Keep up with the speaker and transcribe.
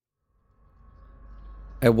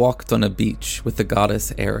I walked on a beach with the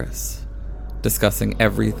goddess Eris, discussing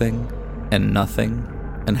everything and nothing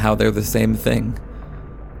and how they're the same thing.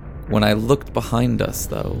 When I looked behind us,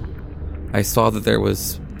 though, I saw that there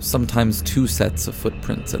was sometimes 2 sets of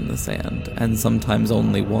footprints in the sand, and sometimes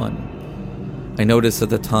only 1. I noticed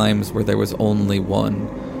that the times where there was only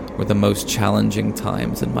 1 were the most challenging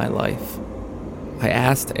times in my life. I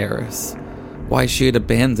asked Eris why she had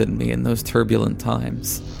abandoned me in those turbulent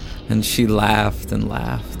times, and she laughed and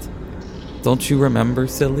laughed. Don't you remember,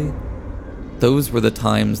 silly? Those were the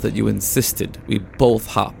times that you insisted we both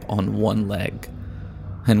hop on 1 leg.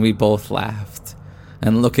 And we both laughed,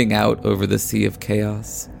 and looking out over the sea of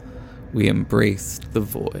chaos, we embraced the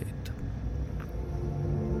void.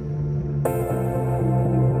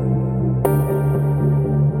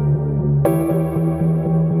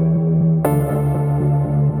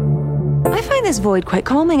 I find this void quite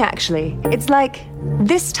calming, actually. It's like,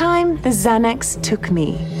 this time the Xanax took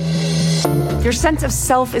me. Your sense of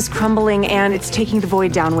self is crumbling, and it's taking the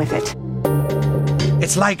void down with it.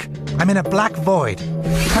 It's like I'm in a black void,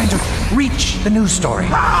 trying to reach the news story.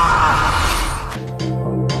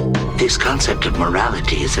 This concept of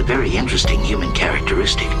morality is a very interesting human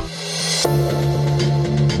characteristic.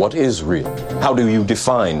 What is real? How do you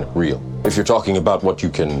define real? If you're talking about what you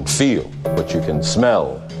can feel, what you can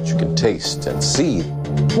smell, what you can taste and see.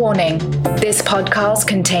 Warning, this podcast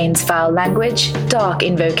contains foul language, dark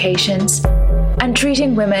invocations, and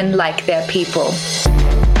treating women like they're people.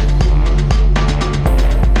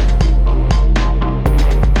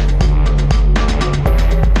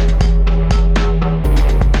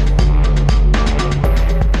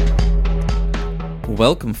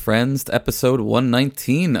 Welcome, friends, to episode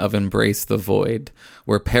 119 of Embrace the Void,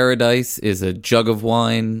 where paradise is a jug of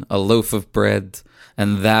wine, a loaf of bread,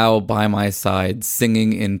 and thou by my side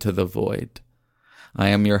singing into the void. I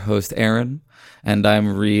am your host, Aaron, and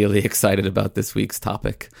I'm really excited about this week's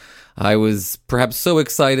topic. I was perhaps so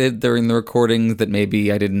excited during the recording that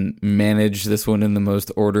maybe I didn't manage this one in the most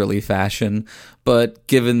orderly fashion, but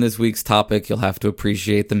given this week's topic, you'll have to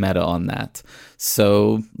appreciate the meta on that.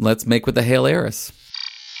 So let's make with the Hail Eris.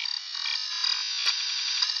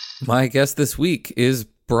 My guest this week is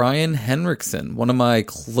Brian Henriksen, one of my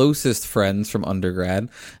closest friends from undergrad,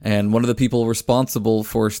 and one of the people responsible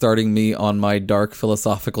for starting me on my dark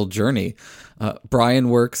philosophical journey. Brian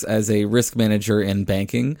works as a risk manager in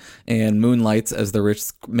banking and moonlights as the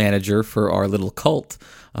risk manager for our little cult.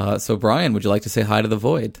 So Brian, would you like to say hi to the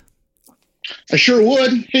Void? I sure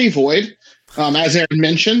would. Hey, Void. As Aaron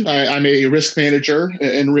mentioned, I'm a risk manager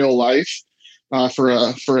in real life. For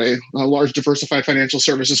a large diversified financial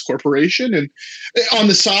services corporation. And on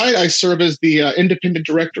the side, I serve as the independent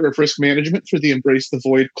director of risk management for the Embrace the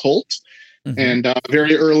Void cult. Mm-hmm. And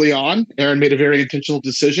very early on, Aaron made a very intentional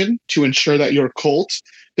decision to ensure that your cult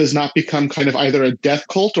does not become kind of either a death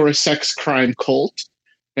cult or a sex crime cult.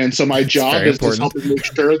 And so my job is to help make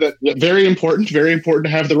sure that, very important to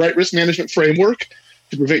have the right risk management framework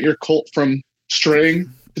to prevent your cult from straying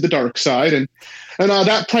to the dark side. And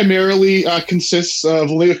that primarily consists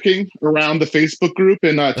of lurking around the Facebook group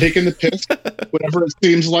and taking the piss whenever it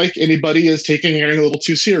seems like anybody is taking Aaron a little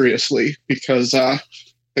too seriously, because that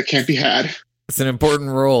can't be had. It's an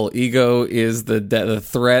important role. Ego is the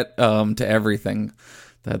threat to everything.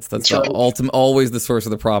 That's right. Always the source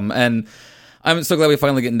of the problem. And I'm so glad we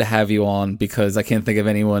finally getting to have you on, because I can't think of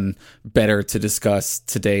anyone better to discuss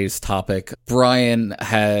today's topic. Brian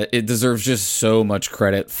it deserves just so much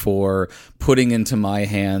credit for putting into my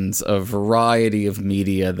hands a variety of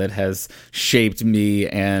media that has shaped me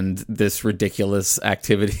and this ridiculous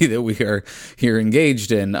activity that we are here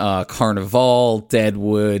engaged in. Carnival,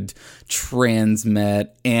 Deadwood, Transmet,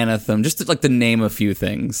 Anathem, just to, like, to name a few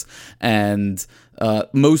things. And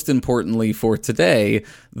most importantly for today,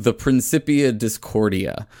 the Principia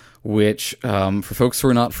Discordia, which, for folks who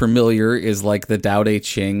are not familiar, is like the Tao Te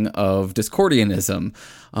Ching of Discordianism.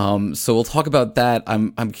 So we'll talk about that.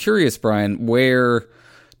 I'm curious, Brian, where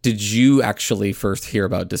did you actually first hear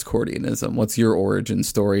about Discordianism? What's your origin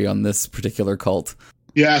story on this particular cult?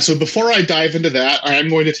 Yeah, so before I dive into that, I'm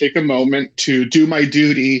going to take a moment to do my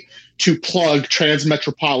duty to plug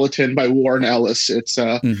Transmetropolitan by Warren Ellis. It's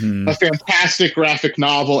a fantastic graphic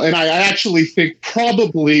novel, and I actually think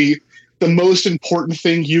probably the most important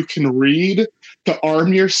thing you can read to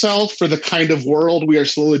arm yourself for the kind of world we are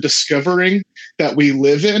slowly discovering that we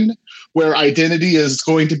live in, where identity is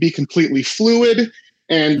going to be completely fluid,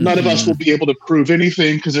 and none of us will be able to prove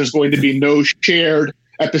anything because there's going to be no shared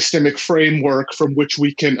epistemic framework from which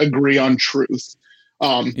we can agree on truth.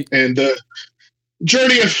 And the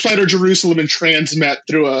journey of Fighter Jerusalem and Transmet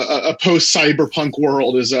through a post-cyberpunk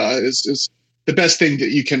world is the the best thing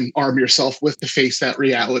that you can arm yourself with to face that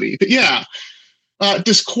reality. But yeah,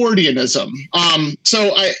 Discordianism.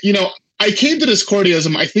 So I came to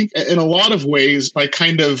Discordianism, I think, in a lot of ways by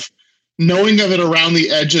kind of knowing of it around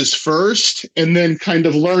the edges first, and then kind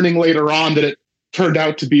of learning later on that it turned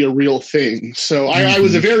out to be a real thing. So I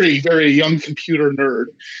was a very, very young computer nerd,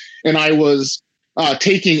 and I was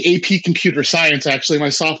taking AP computer science, actually, my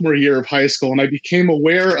sophomore year of high school, and I became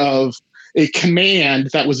aware of a command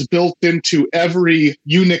that was built into every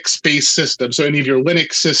Unix-based system. So any of your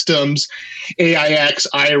Linux systems, AIX,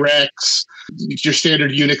 IREX, your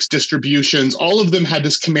standard Unix distributions, all of them had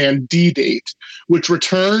this command ddate, which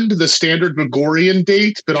returned the standard Gregorian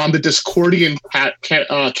date, but on the Discordian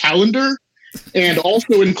calendar, and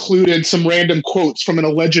also included some random quotes from an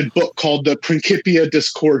alleged book called the Principia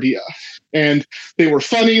Discordia. And they were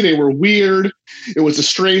funny, they were weird, it was a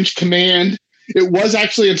strange command. It was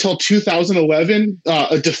actually until 2011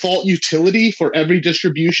 a default utility for every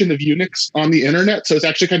distribution of Unix on the internet. So it's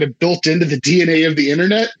actually kind of built into the DNA of the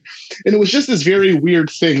internet. And it was just this very weird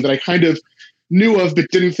thing that I kind of knew of but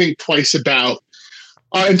didn't think twice about.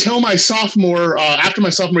 Until after my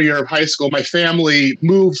sophomore year of high school, my family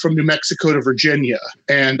moved from New Mexico to Virginia.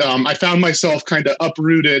 And I found myself kind of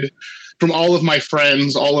uprooted from all of my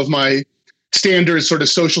friends, all of my standard sort of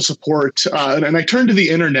social support. And I turned to the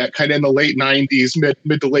internet kind of in the late 90s,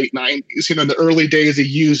 mid to late 90s, in the early days of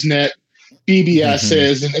Usenet,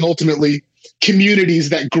 BBSs, and ultimately communities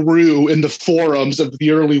that grew in the forums of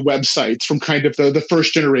the early websites from kind of the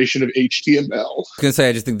first generation of HTML. I was going to say,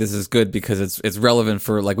 I just think this is good because it's relevant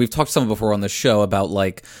for, like, we've talked some before on the show about,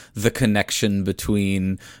 like, the connection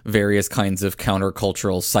between various kinds of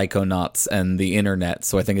countercultural psychonauts and the internet.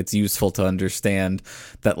 So I think it's useful to understand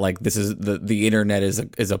that, like, this is the internet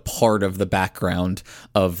is a part of the background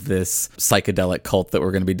of this psychedelic cult that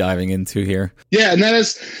we're going to be diving into here. Yeah, and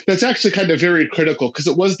that's actually kind of very critical because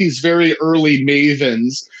it was these very early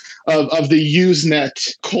mavens of the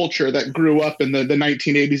Usenet culture that grew up in the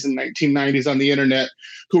 1980s and 1990s on the internet,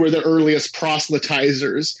 who were the earliest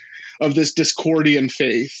proselytizers of this Discordian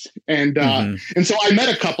faith. And so I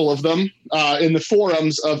met a couple of them in the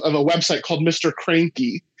forums of a website called Mr.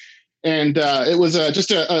 Cranky. And it was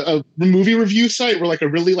just a movie review site where, like, a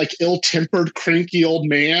really, like, ill-tempered, cranky old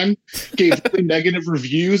man gave really negative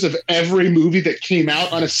reviews of every movie that came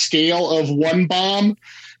out on a scale of 1 bomb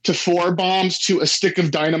to 4 bombs to a stick of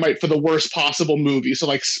dynamite for the worst possible movie. So,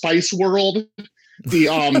 like, Spice World,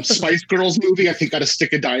 the Spice Girls movie, I think got a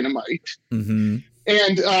stick of dynamite. Mm-hmm.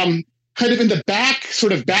 And kind of in the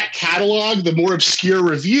back catalog, the more obscure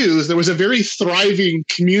reviews, there was a very thriving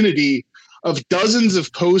community of dozens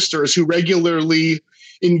of posters who regularly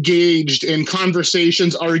engaged in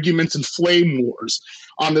conversations, arguments, and flame wars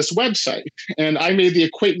on this website. And I made the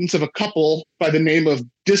acquaintance of a couple by the name of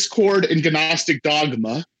Discord and Gnostic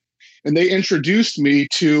Dogma. And they introduced me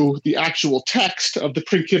to the actual text of the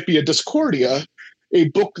Principia Discordia, a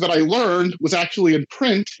book that I learned was actually in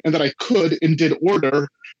print and that I could and did order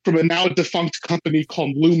from a now defunct company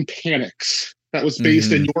called Loom Panics that was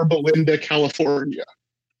based in Yorba Linda, California.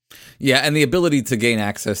 Yeah, and the ability to gain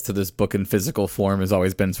access to this book in physical form has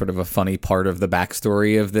always been sort of a funny part of the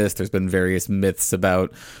backstory of this. There's been various myths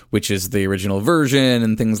about which is the original version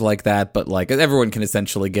and things like that, but, like, everyone can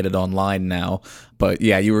essentially get it online now. But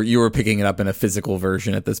yeah, you were picking it up in a physical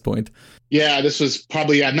version at this point. Yeah, this was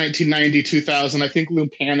probably 1990, 2000. I think Loom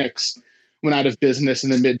Panics went out of business in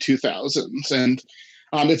the mid 2000s, and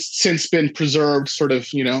it's since been preserved sort of,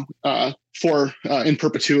 for in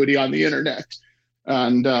perpetuity on the internet.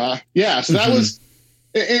 And so that was,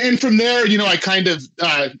 and from there, I kind of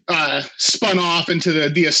spun off into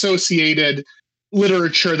the associated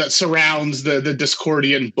literature that surrounds the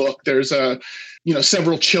Discordian book. There's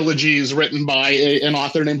several trilogies written by an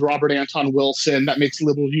author named Robert Anton Wilson that makes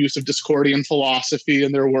liberal use of Discordian philosophy,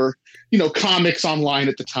 and there were comics online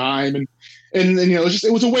at the time, and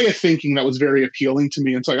it was a way of thinking that was very appealing to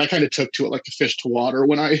me, and so I kind of took to it like a fish to water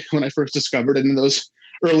when I first discovered it in those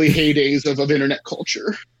early heydays of internet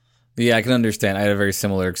culture. Yeah, I can understand. I had a very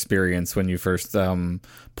similar experience when you first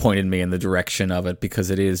pointed me in the direction of it,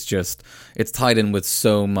 because it's tied in with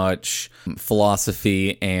so much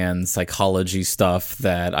philosophy and psychology stuff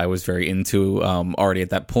that I was very into already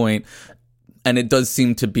at that point. And it does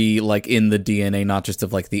seem to be, like, in the DNA, not just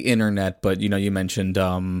of, like, the internet, but, you mentioned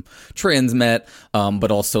Transmet,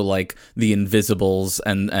 but also, like, the Invisibles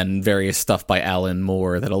and various stuff by Alan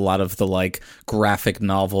Moore, that a lot of the, like, graphic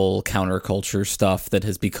novel counterculture stuff that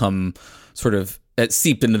has become sort of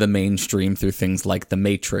seeped into the mainstream through things like The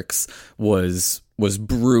Matrix was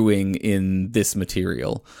brewing in this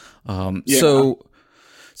material. So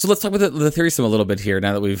So let's talk about the theory some a little bit here.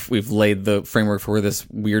 Now that we've laid the framework for where this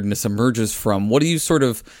weirdness emerges from,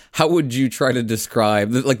 how would you try to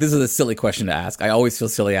describe? Like, this is a silly question to ask. I always feel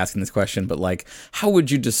silly asking this question, but like, how would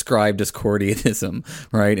you describe Discordianism,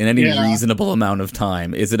 right? In any reasonable amount of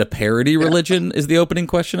time, is it a parody religion? Is the opening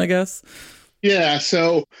question, I guess. Yeah.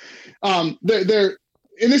 So, there,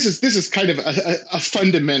 and this is kind of a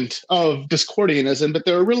fundament of Discordianism, but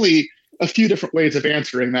there are really a few different ways of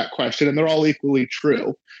answering that question, and they're all equally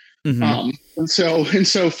true. Mm-hmm. And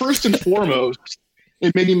so first and foremost,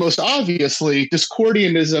 and maybe most obviously,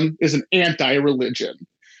 Discordianism is an anti-religion.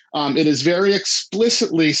 It is very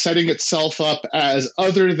explicitly setting itself up as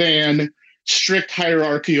other than strict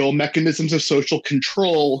hierarchical mechanisms of social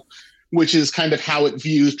control, which is kind of how it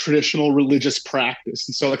views traditional religious practice.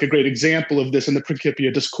 And so like a great example of this in the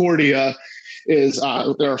Principia Discordia is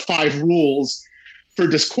there are 5 rules for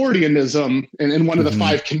Discordianism, and one of the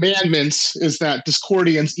 5 commandments is that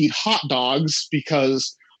Discordians eat hot dogs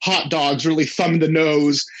because hot dogs really thumb the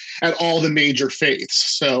nose at all the major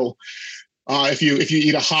faiths. So if you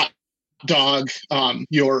eat a hot dog,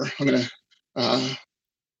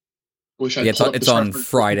 it's on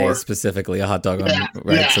Friday specifically, a hot dog on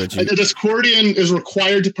right. Yeah. So a Discordian is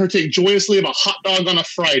required to partake joyously of a hot dog on a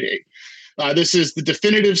Friday. This is the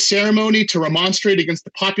definitive ceremony to remonstrate against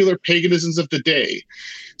the popular paganisms of the day.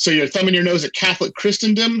 So you're thumbing your nose at Catholic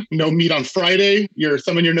Christendom, no meat on Friday. You're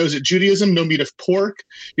thumbing your nose at Judaism, no meat of pork.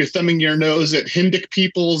 You're thumbing your nose at Hindic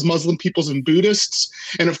peoples, Muslim peoples, and Buddhists.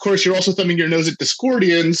 And of course, you're also thumbing your nose at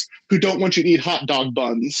Discordians who don't want you to eat hot dog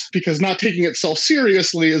buns, because not taking itself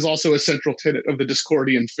seriously is also a central tenet of the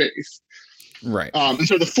Discordian faith. Right. And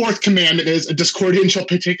so the 4th commandment is a Discordian shall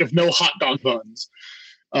partake of no hot dog buns.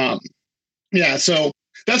 So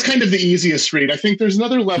that's kind of the easiest read. I think there's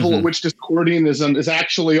another level at which Discordianism is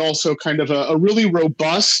actually also kind of a really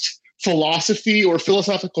robust philosophy or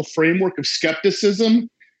philosophical framework of skepticism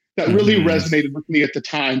that really resonated with me at the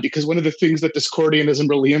time, because one of the things that Discordianism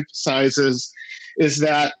really emphasizes is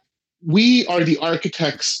that we are the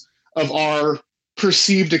architects of our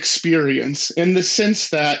perceived experience, in the sense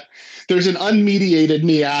that there's an unmediated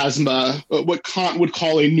miasma, what Kant would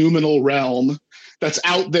call a noumenal realm, that's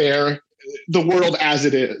out there, the world as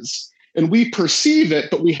it is. And we perceive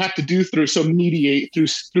it, but we have to do through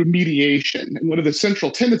mediation. And one of the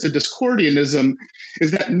central tenets of Discordianism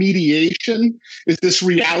is that mediation is this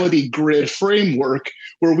reality grid framework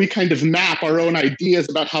where we kind of map our own ideas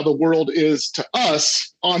about how the world is to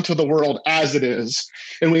us onto the world as it is.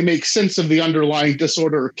 And we make sense of the underlying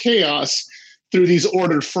disorder or chaos through these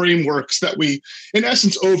ordered frameworks that we, in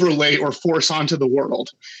essence, overlay or force onto the world.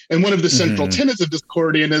 And one of the central tenets of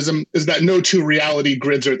Discordianism is that no 2 reality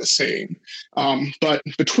grids are the same. But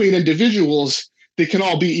between individuals, they can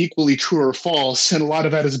all be equally true or false, and a lot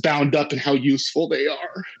of that is bound up in how useful they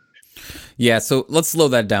are. Yeah, so let's slow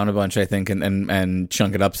that down a bunch, I think, and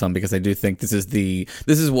chunk it up some, because I do think this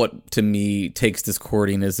is what, to me, takes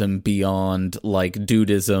Discordianism beyond, like,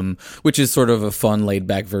 Dudism, which is sort of a fun,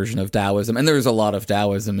 laid-back version of Taoism. And there's a lot of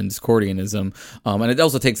Taoism in Discordianism. And it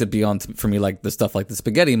also takes it beyond, for me, like, the stuff like the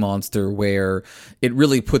Spaghetti Monster, where it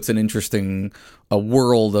really puts an interesting a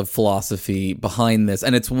world of philosophy behind this.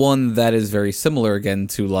 And it's one that is very similar, again,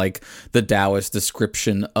 to, like, the Taoist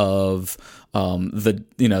description of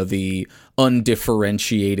the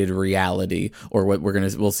undifferentiated reality, or what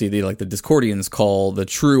we'll see the Discordians call the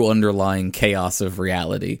true underlying chaos of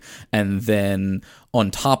reality. And then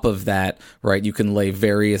on top of that, right, you can lay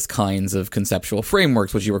various kinds of conceptual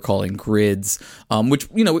frameworks, which you were calling grids, which,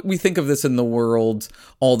 we think of this in the world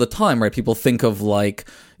all the time, right? People think of, like,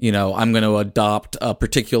 I'm going to adopt a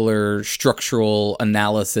particular structural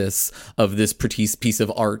analysis of this piece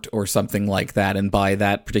of art or something like that. And by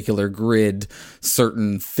that particular grid,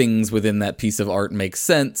 certain things within that piece of art make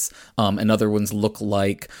sense. And other ones look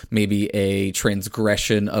like maybe a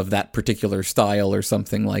transgression of that particular style or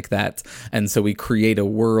something like that. And so we create a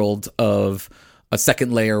world of a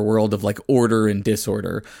second layer world of, like, order and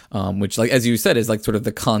disorder, which, like, as you said, is like sort of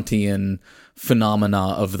the Kantian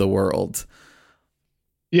phenomena of the world.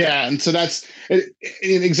 Yeah, and so that's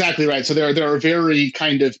exactly right. So there are very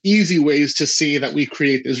kind of easy ways to see that we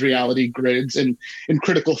create these reality grids, and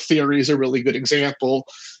critical theory is a really good example.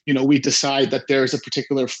 We decide that there's a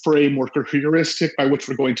particular framework or heuristic by which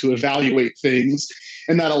we're going to evaluate things,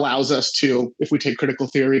 and that allows us to, if we take critical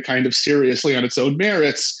theory kind of seriously on its own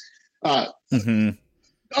merits,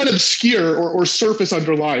 unobscure or surface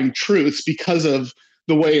underlying truths because of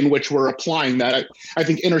the way in which we're applying that. I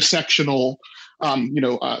think intersectional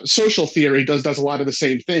social theory does a lot of the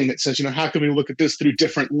same thing. It says, how can we look at this through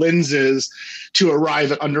different lenses to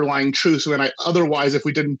arrive at underlying truths? Otherwise, if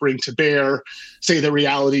we didn't bring to bear, say, the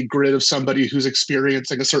reality grid of somebody who's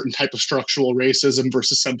experiencing a certain type of structural racism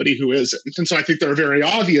versus somebody who isn't. And so I think there are very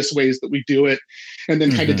obvious ways that we do it. And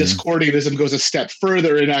then kind of Discordianism goes a step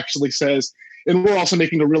further and actually says, and we're also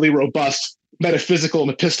making a really robust metaphysical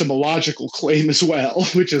and epistemological claim as well,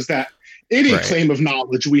 which is that any claim of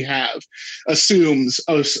knowledge we have assumes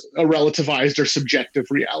a relativized or subjective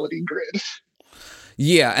reality grid.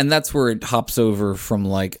 Yeah, and that's where it hops over from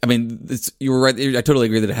you were right. I totally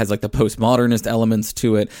agree that it has the postmodernist elements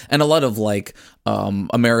to it, and a lot of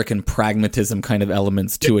American pragmatism kind of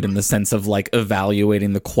elements to it, in the sense of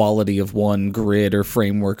evaluating the quality of one grid or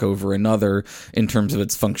framework over another in terms of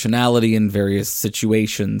its functionality in various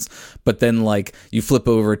situations. But then you flip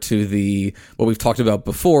over to what we've talked about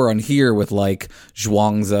before on here with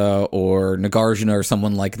Zhuangzi or Nagarjuna or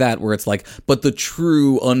someone like that, where it's but the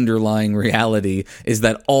true underlying reality is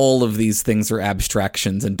that all of these things are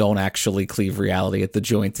abstractions and don't actually cleave reality at the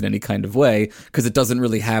joints in any kind of way, because it doesn't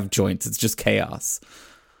really have joints. It's just chaos.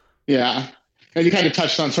 Yeah. And you kind of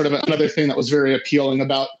touched on sort of another thing that was very appealing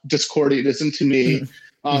about Discordianism to me,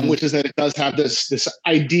 which is that it does have this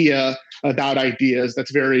idea about ideas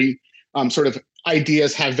that's very sort of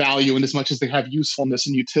ideas have value in as much as they have usefulness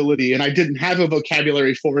and utility. And I didn't have a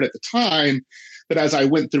vocabulary for it at the time, but as I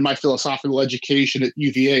went through my philosophical education at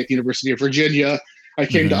UVA, at the University of Virginia, I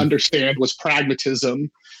came to understand was pragmatism,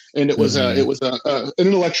 and it was an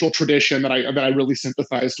intellectual tradition that I really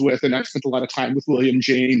sympathized with, and I spent a lot of time with William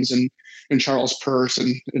James and Charles Peirce,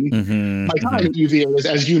 and my time at UVA,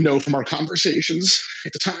 as you know from our conversations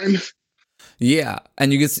at the time. Yeah,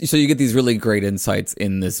 and you get these really great insights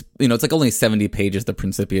in this. It's only 70 pages, the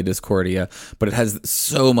Principia Discordia, but it has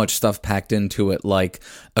so much stuff packed into it.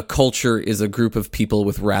 A culture is a group of people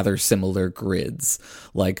with rather similar grids.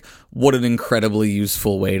 What an incredibly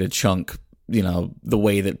useful way to chunk the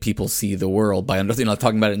way that people see the world by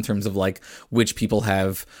talking about it in terms of which people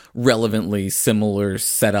have relevantly similar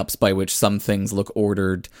setups by which some things look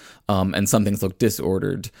ordered and some things look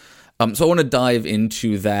disordered. So I want to dive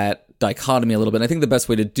into that dichotomy a little bit. And I think the best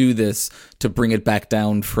way to do this, to bring it back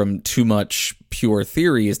down from too much pure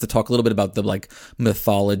theory, is to talk a little bit about the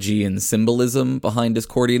mythology and symbolism behind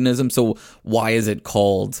Discordianism. So why is it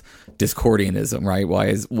called Discordianism, right?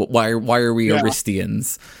 Why are we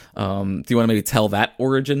Aristians? Do you want to maybe tell that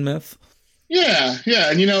origin myth? Yeah.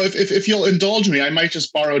 And, if you'll indulge me, I might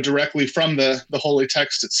just borrow directly from the holy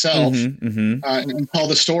text itself and tell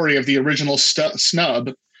the story of the original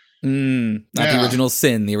snub. Not the original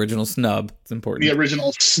sin, the original snub. It's important. The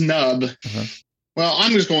original snub. Well,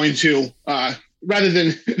 I'm just going to, rather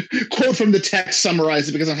than quote from the text, summarize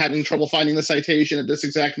it, because I'm having trouble finding the citation at this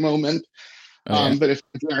exact moment. But if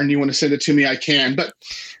Aaron, you want to send it to me, I can. But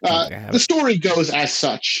the story goes as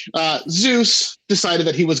such. Zeus decided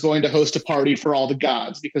that he was going to host a party for all the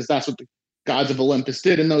gods, because that's what the gods of Olympus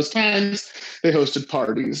did in those times. They hosted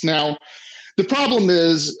parties. Now, the problem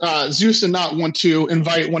is Zeus did not want to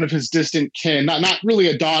invite one of his distant kin, not really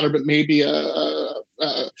a daughter, but maybe a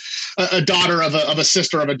daughter of a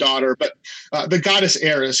sister of a daughter, but the goddess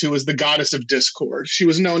Eris, who was the goddess of discord. She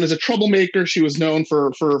was known as a troublemaker. She was known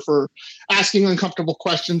for asking uncomfortable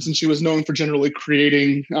questions, and she was known for generally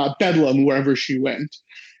creating bedlam wherever she went.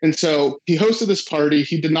 And so he hosted this party.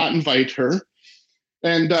 He did not invite her.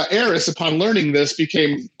 And Eris, upon learning this,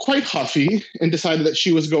 became quite huffy and decided that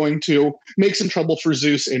she was going to make some trouble for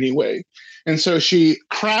Zeus anyway. And so she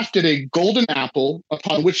crafted a golden apple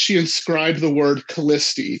upon which she inscribed the word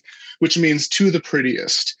Callisti, which means to the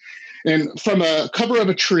prettiest. And from a cover of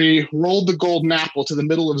a tree, rolled the golden apple to the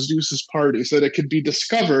middle of Zeus's party so that it could be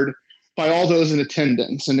discovered by all those in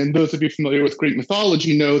attendance. And then those of you familiar with Greek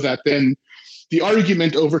mythology know that then the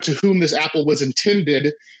argument over to whom this apple was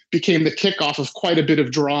intended became the kickoff of quite a bit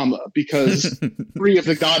of drama, because three of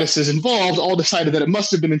the goddesses involved all decided that it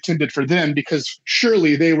must have been intended for them, because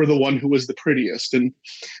surely they were the one who was the prettiest. And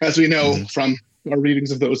as we know from our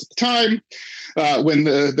readings of those at the time, when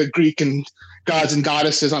the Greek and gods and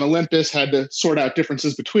goddesses on Olympus had to sort out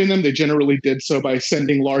differences between them, they generally did so by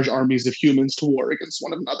sending large armies of humans to war against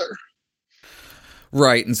one another.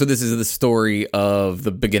 Right, and so this is the story of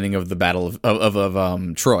the beginning of the battle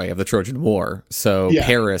of Troy, of the Trojan War. So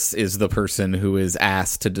Paris is the person who is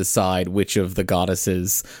asked to decide which of the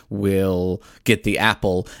goddesses will get the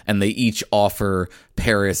apple, and they each offer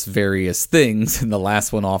Paris various things, and the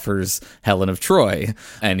last one offers Helen of Troy,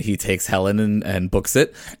 and he takes Helen and books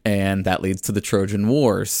it, and that leads to the Trojan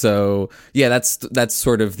War. So yeah, that's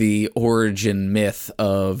sort of the origin myth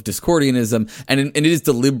of Discordianism, and it is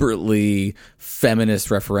deliberately feminist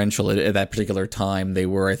referential. At that particular time, they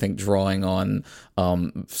were, I think, drawing on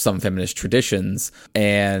some feminist traditions,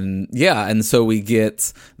 and so we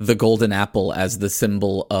get the golden apple as the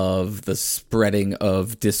symbol of the spreading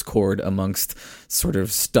of discord amongst sort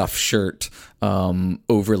of stuffed shirt,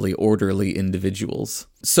 overly orderly individuals.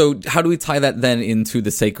 So how do we tie that then into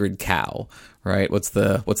the sacred cow, right? What's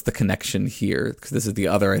the connection here? Because this is the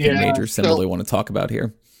other, I think, major symbol we want to talk about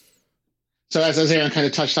here. So as Aaron kind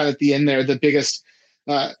of touched on at the end there, the biggest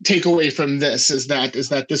takeaway from this is that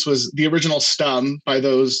this was the original stum by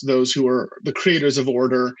those who were the creators of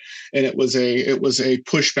order, and it was a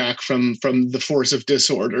pushback from the force of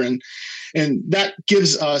disorder, and that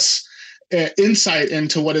gives us insight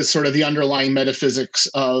into what is sort of the underlying metaphysics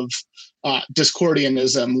of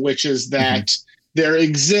Discordianism, which is that there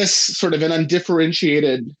exists sort of an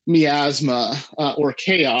undifferentiated miasma or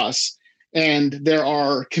chaos, and there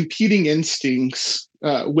are competing instincts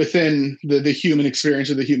within the human experience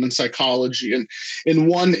or the human psychology. And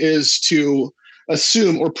one is to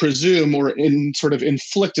assume or presume or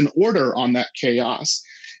inflict an order on that chaos.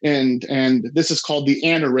 And this is called the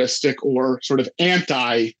anaristic or sort of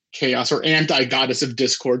anti-chaos or anti-goddess of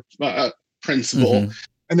discord principle.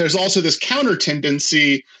 And there's also this counter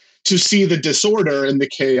tendency to see the disorder in the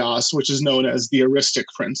chaos, which is known as the eristic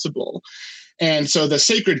principle. And so the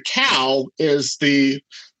sacred cow is the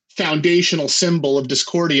foundational symbol of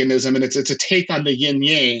Discordianism, and it's a take on the yin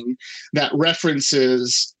yang that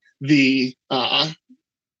references the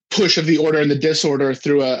push of the order and the disorder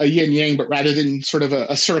through a yin yang, but rather than sort of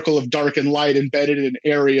a circle of dark and light embedded in an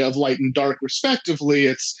area of light and dark respectively,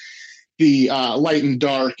 it's the light and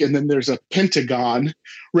dark, and then there's a pentagon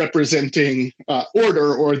representing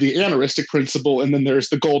order or the anaristic principle, and then there's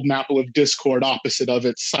the golden apple of discord opposite of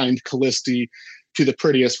it, signed Callisti to the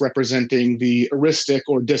prettiest, representing the eristic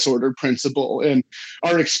or disordered principle. And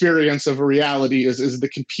our experience of reality is the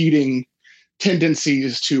competing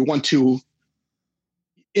tendencies to want to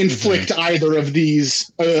inflict either of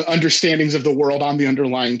these understandings of the world on the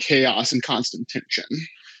underlying chaos and constant tension.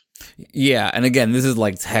 Yeah, and again, this is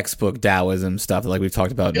like textbook Taoism stuff, like we've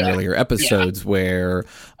talked about in earlier episodes, where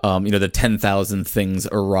the 10,000 things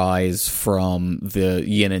arise from the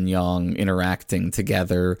yin and yang interacting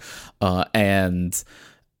together, and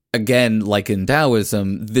again, like in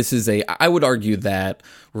Taoism, this is I would argue that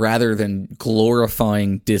rather than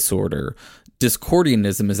glorifying disorder,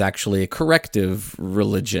 Discordianism is actually a corrective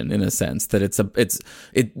religion in a sense, that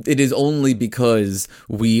it is only because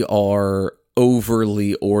we are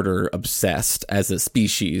overly order obsessed as a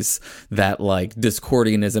species that like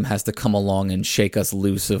Discordianism has to come along and shake us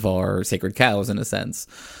loose of our sacred cows in a sense.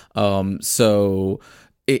 So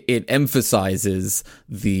it emphasizes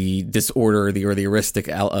the disorder, or the eristic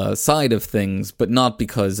side of things, but not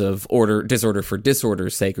because of disorder for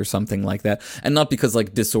disorder's sake or something like that, and not because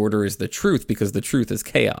like disorder is the truth, because the truth is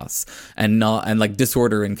chaos, and like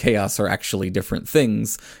disorder and chaos are actually different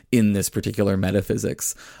things in this particular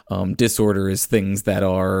metaphysics. Disorder is things that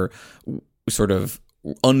are sort of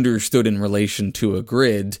understood in relation to a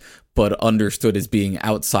grid, but understood as being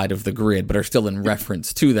outside of the grid, but are still in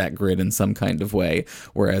reference to that grid in some kind of way.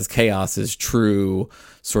 Whereas chaos is true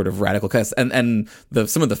sort of radical chaos. And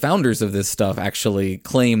some of the founders of this stuff actually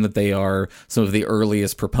claim that they are some of the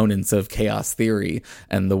earliest proponents of chaos theory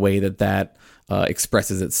and the way that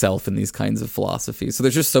expresses itself in these kinds of philosophies. So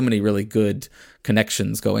there's just so many really good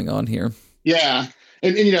connections going on here. Yeah.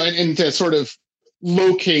 And to sort of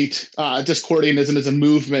locate Discordianism as a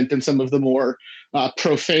movement and some of the more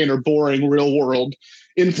profane or boring real world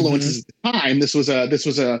influences at the time. This was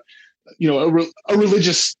a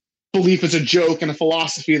religious belief as a joke and a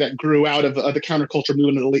philosophy that grew out of the counterculture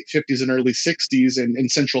movement in the late 50s and early 60s in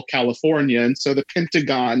Central California. And so the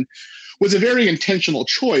Pentagon was a very intentional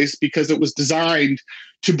choice because it was designed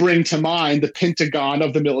to bring to mind the Pentagon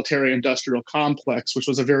of the military-industrial complex, which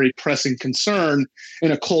was a very pressing concern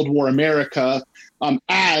in a Cold War America,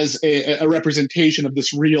 as a representation of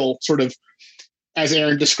this real sort of, as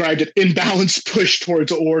Aaron described it, imbalanced push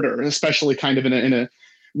towards order, especially kind of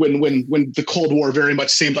when the Cold War very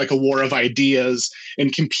much seemed like a war of ideas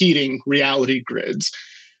and competing reality grids.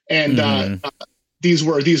 And these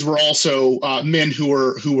were also men who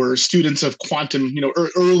were students of quantum,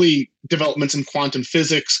 early developments in quantum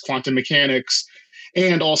physics, quantum mechanics,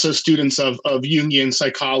 and also students of Jungian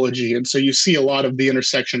psychology. And so you see a lot of the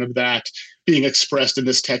intersection of that being expressed in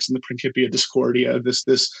this text in the Principia Discordia.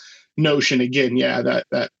 This notion again,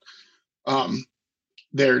 that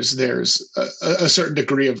there's a certain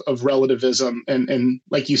degree of relativism, and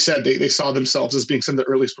like you said, they saw themselves as being some of the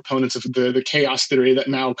earliest proponents of the chaos theory that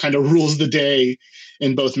now kind of rules the day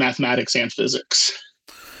in both mathematics and physics.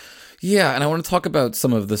 Yeah, and I want to talk about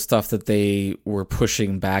some of the stuff that they were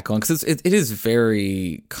pushing back on, because it is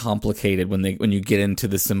very complicated when you get into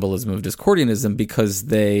the symbolism of Discordianism, because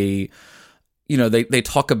they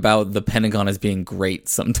talk about the Pentagon as being great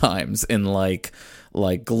sometimes in like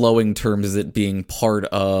glowing terms, as it being part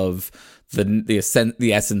of the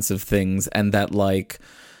essence of things, and that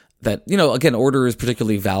again, order is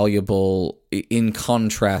particularly valuable in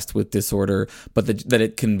contrast with disorder, but that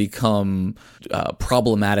it can become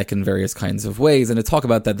problematic in various kinds of ways. And to talk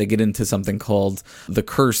about that, they get into something called the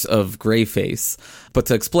curse of Greyface. But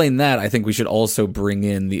to explain that, I think we should also bring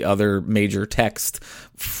in the other major text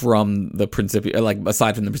from the Principia,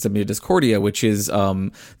 aside from the Principia Discordia, which is the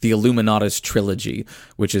Illuminatus trilogy,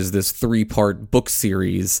 which is this 3-part book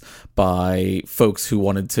series by folks who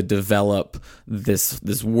wanted to develop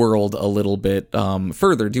this world a little bit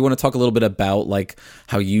further. Do you want to talk a little bit about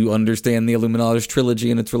how you understand the Illuminatus trilogy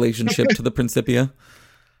and its relationship to the Principia?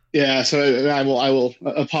 Yeah, so I will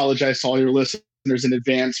apologize to all your listeners in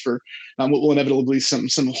advance for what will inevitably some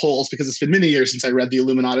holes, because it's been many years since I read the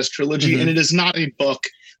Illuminatus trilogy, and it is not a book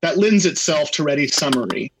that lends itself to ready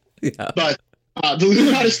summary. Yeah. But the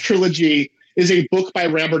Illuminatus trilogy is a book by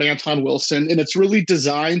Robert Anton Wilson, and it's really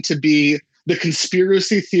designed to be the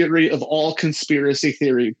conspiracy theory of all conspiracy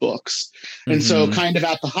theory books. And so kind of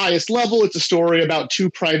at the highest level, it's a story about 2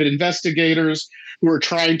 private investigators who are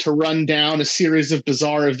trying to run down a series of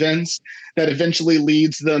bizarre events that eventually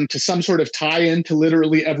leads them to some sort of tie-in to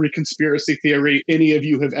literally every conspiracy theory any of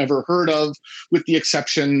you have ever heard of, with the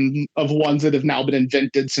exception of ones that have now been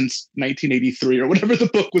invented since 1983 or whenever the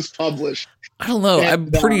book was published. I don't know.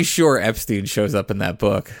 And, I'm pretty sure Epstein shows up in that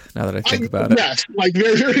book, now that I think about it. Yes,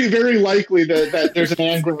 very, very, very likely that there's an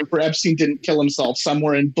anagram for Epstein didn't kill himself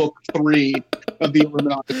somewhere in book 3 of the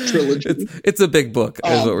Illuminati trilogy. It's a big book,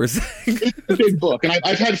 is what we're saying. It's a big book. And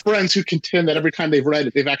I've had friends who contend that every time they've read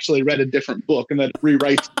it, they've actually read a different book and that it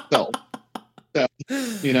rewrites itself. So,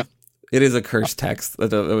 It is a cursed text.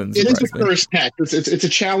 It is a cursed text. It's a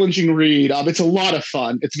challenging read. It's a lot of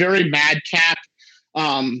fun. It's very madcap.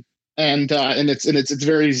 And it's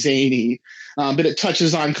very zany, but it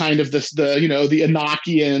touches on kind of the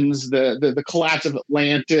Enochians, the collapse of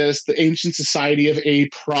Atlantis, the ancient society of A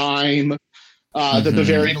Prime, the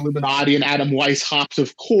Bavarian Illuminati and Adam Weishaupt,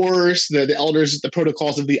 of course, the elders, the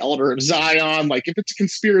protocols of the Elder of Zion. Like, if it's a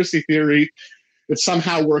conspiracy theory, it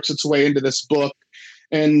somehow works its way into this book,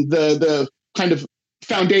 and the kind of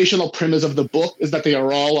foundational premise of the book is that they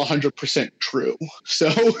are all 100% true. So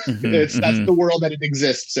that's the world that it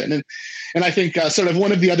exists in. And I think sort of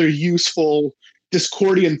one of the other useful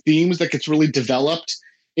Discordian themes that gets really developed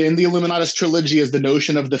in the Illuminatus trilogy is the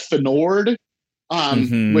notion of the Fnord,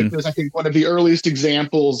 which is, I think, one of the earliest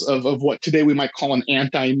examples of what today we might call an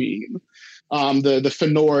anti-meme. The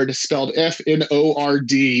Fnord, spelled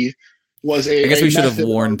F-N-O-R-D, was I guess we should have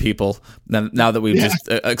warned people now that we've just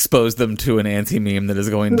exposed them to an anti-meme that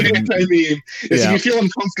is going to... Anti-meme. If you feel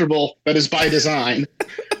uncomfortable, that is by design.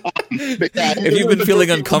 If you've been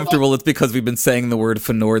feeling uncomfortable, it's because we've been saying the word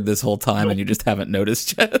Fnord this whole time and you just haven't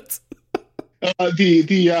noticed yet.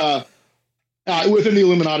 Within the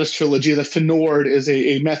Illuminatus trilogy, the Fnord is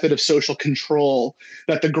a method of social control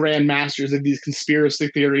that the Grand Masters of these conspiracy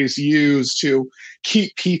theories use to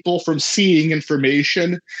keep people from seeing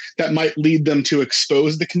information that might lead them to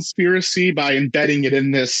expose the conspiracy by embedding it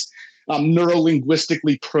in this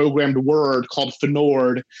neurolinguistically programmed word called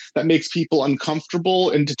Fnord that makes people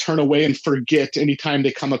uncomfortable and to turn away and forget anytime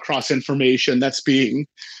they come across information that's being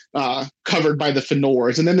covered by the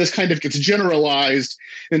Fnords. And then this kind of gets generalized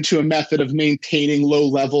into a method of maintaining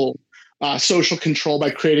low-level social control by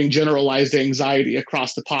creating generalized anxiety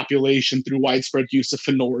across the population through widespread use of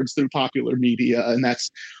Fnords through popular media. And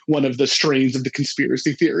that's one of the strains of the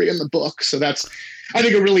conspiracy theory in the book. So that's, I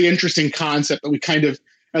think, a really interesting concept that we kind of,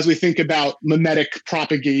 as we think about mimetic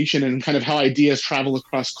propagation and kind of how ideas travel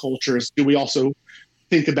across cultures, do we also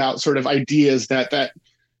think about sort of ideas that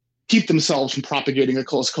keep themselves from propagating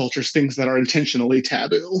across cultures, things that are intentionally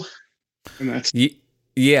taboo. And that's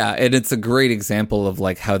Yeah, and it's a great example of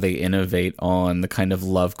like how they innovate on the kind of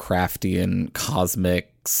Lovecraftian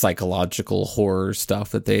cosmic psychological horror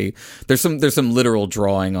stuff that there's some literal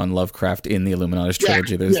drawing on Lovecraft in the Illuminatus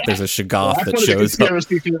trilogy. There's a Shoggoth that shows up.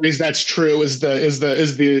 Conspiracy theories that's true is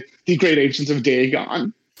the great ancients of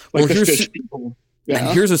Dagon. Like the fish people. Yeah. And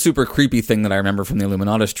here's a super creepy thing that I remember from the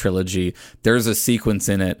Illuminatus trilogy. There's a sequence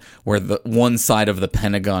in it where the one side of the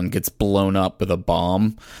Pentagon gets blown up with a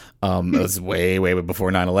bomb. It was way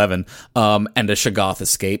before 9/11. And a Shoggoth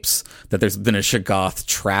escapes. That there's been a Shoggoth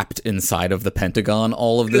trapped inside of the Pentagon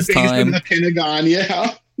all of this time. The Pentagon,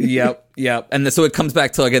 yeah. Yep. And so it comes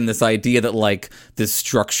back to, again, this idea that, like, this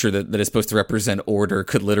structure that is supposed to represent order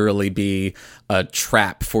could literally be a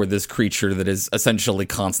trap for this creature that is essentially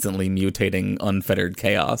constantly mutating unfettered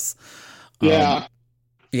chaos. Yeah.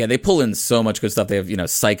 Yeah, they pull in so much good stuff. They have,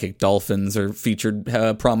 psychic dolphins are featured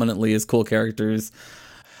prominently as cool characters.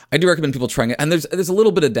 I do recommend people trying it. And there's a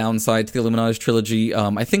little bit of downside to the Illuminatus trilogy.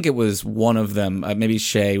 I think it was one of them, maybe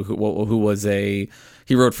Shea, who was he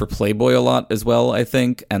wrote for Playboy a lot as well, I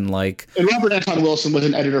think. And Robert Anton Wilson was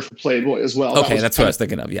an editor for Playboy as well. Okay, that's what I was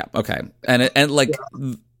thinking of. Yeah, okay.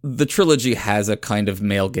 The trilogy has a kind of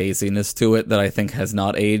male gaziness to it that I think has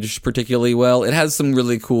not aged particularly well. It has some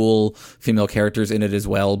really cool female characters in it as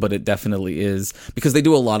well, but it definitely is, because they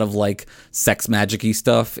do a lot of like sex magic-y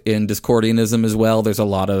stuff in Discordianism as well. There's a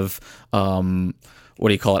lot of what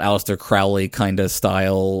do you call it, Aleister Crowley kind of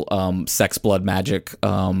style sex blood magic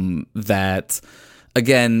that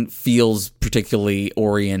again feels particularly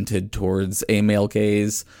oriented towards a male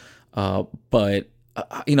gaze, but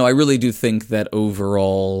I really do think that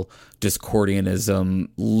overall Discordianism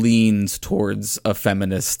leans towards a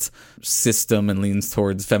feminist system and leans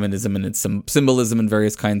towards feminism and its symbolism in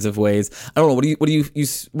various kinds of ways. I don't know. What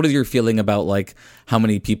is your feeling about like how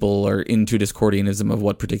many people are into Discordianism of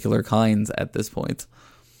what particular kinds at this point?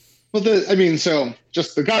 Well, so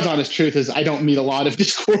just the God's honest truth is I don't meet a lot of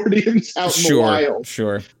Discordians out in the wild.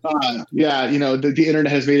 Sure. The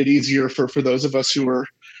internet has made it easier for those of us who are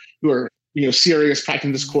serious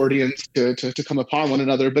practicing Discordians to come upon one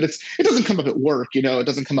another, but it doesn't come up at work. It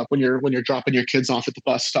doesn't come up when you're dropping your kids off at the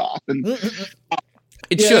bus stop. And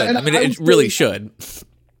it should. It really should.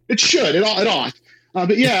 It should. It ought.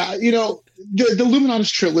 But yeah, the Illuminatus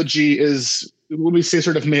trilogy is, when we say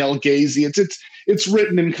sort of male gazy, it's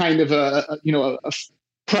written in kind of a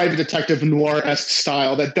private detective noir-esque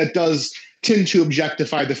style that does tend to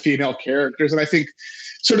objectify the female characters, and I think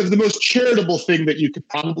sort of the most charitable thing that you could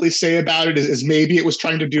probably say about it is maybe it was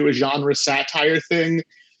trying to do a genre satire thing.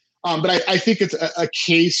 But I think it's a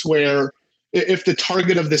case where if the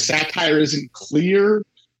target of the satire isn't clear,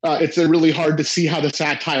 it's really hard to see how the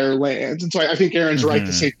satire lands. And so I think Aaron's right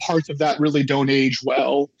to say parts of that really don't age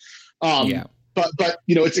well. But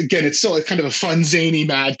it's still a kind of a fun, zany,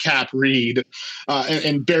 madcap read.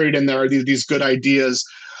 And buried in there are these good ideas.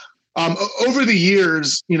 Over the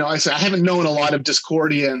years, I haven't known a lot of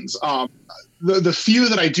Discordians. The few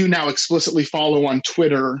that I do now explicitly follow on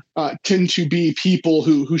Twitter tend to be people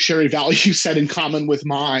who share a value set in common with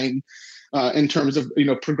mine in terms of,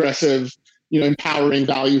 progressive, empowering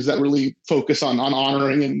values that really focus on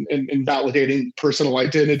honoring and validating personal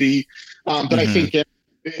identity. But I think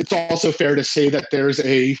it's also fair to say that there's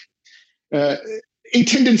a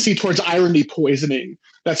tendency towards irony poisoning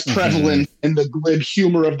that's prevalent in the glib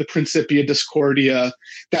humor of the Principia Discordia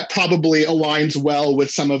that probably aligns well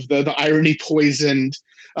with some of the irony poisoned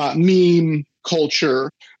meme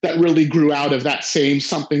culture that really grew out of that same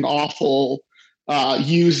something awful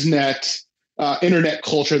Usenet internet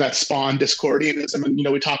culture that spawned Discordianism.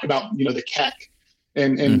 And we talk about the Kek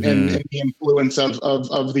and the influence of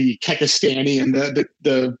the Kekistani and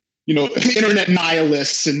the internet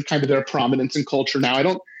nihilists and kind of their prominence in culture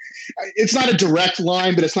now. It's not a direct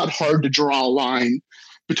line, but it's not hard to draw a line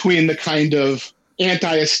between the kind of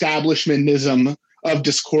anti-establishmentism of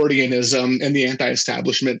Discordianism and the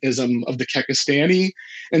anti-establishmentism of the Kekistani,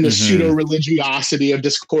 and the pseudo-religiosity of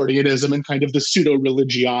Discordianism and kind of the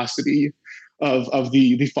pseudo-religiosity of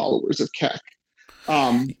the followers of Kek.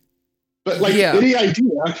 But any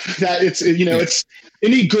idea that it's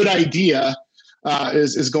any good idea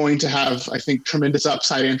is going to have, I think, tremendous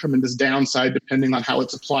upside and tremendous downside depending on how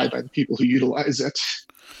it's applied by the people who utilize it.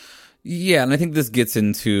 Yeah, and I think this gets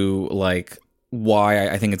into why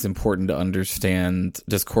I think it's important to understand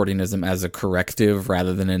Discordianism as a corrective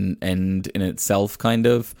rather than an end in itself, kind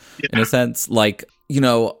of, in a sense.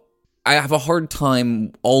 I have a hard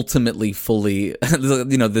time ultimately fully, this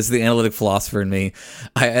is the analytic philosopher in me,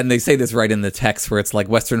 and they say this right in the text where it's like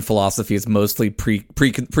Western philosophy is mostly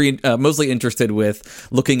mostly interested with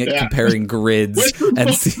looking at comparing grids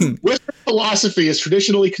and seeing. Western philosophy is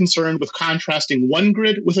traditionally concerned with contrasting one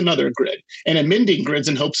grid with another grid and amending grids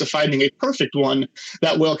in hopes of finding a perfect one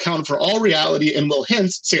that will account for all reality and will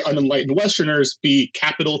hence, say unenlightened Westerners, be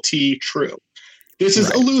capital T true. This is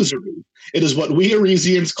illusory. It is what we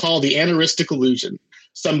Arisians call the anaristic illusion.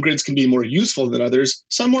 Some grids can be more useful than others,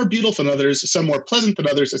 some more beautiful than others, some more pleasant than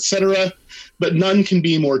others, etc. But none can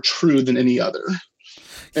be more true than any other.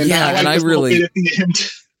 And I really... At the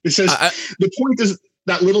end, it says, the point is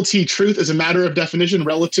that little t truth is a matter of definition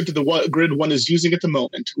relative to the grid one is using at the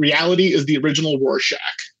moment. Reality is the original Rorschach.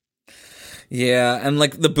 Yeah, and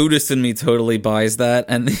like the Buddhist in me totally buys that,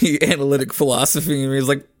 and the analytic philosophy in me is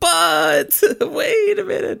like, but wait a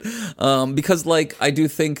minute. Because like I do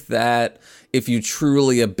think that if you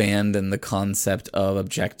truly abandon the concept of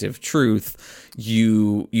objective truth,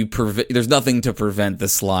 there's nothing to prevent the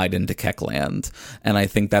slide into Kekland. And I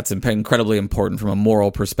think that's incredibly important from a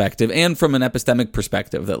moral perspective and from an epistemic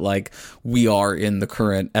perspective, that like we are in the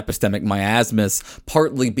current epistemic miasmus,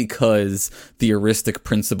 partly because the heuristic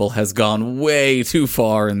principle has gone way too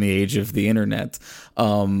far in the age of the internet.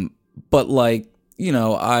 But like, you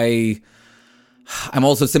know, I'm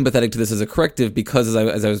also sympathetic to this as a corrective because,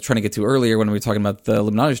 as I was trying to get to earlier when we were talking about the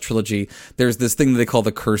Illuminatus trilogy, there's this thing that they call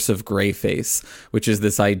the curse of Greyface, which is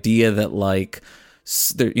this idea that like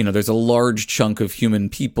there's a large chunk of human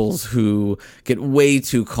peoples who get way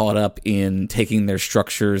too caught up in taking their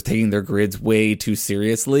structures, taking their grids way too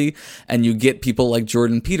seriously. And you get people like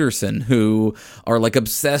Jordan Peterson who are like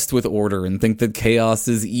obsessed with order and think that chaos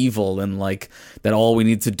is evil and like that all we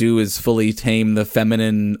need to do is fully tame the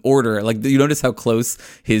feminine order. Like, you notice how close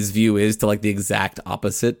his view is to like the exact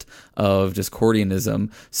opposite of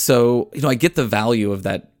Discordianism. So, you know, I get the value of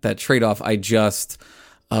that trade-off. I just...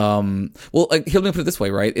 well, here, let me put it this way,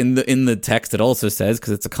 right? In the text, it also says,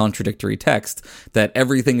 because it's a contradictory text, that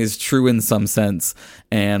everything is true in some sense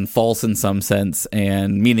and false in some sense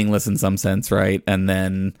and meaningless in some sense, right? And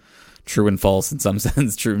then true and false in some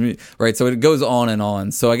sense, true, right? So it goes on and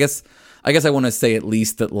on. So I guess I want to say at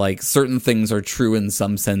least that like certain things are true in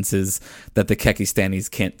some senses that the Kekistanis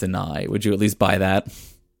can't deny. Would you at least buy that?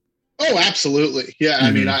 Oh, absolutely. Yeah. Mm-hmm.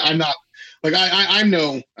 I mean, I'm not. Like I'm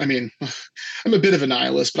a bit of a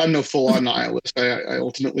nihilist, but I'm no full-on nihilist. I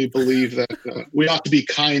ultimately believe that we ought to be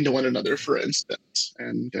kind to one another, for instance.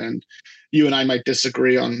 And you and I might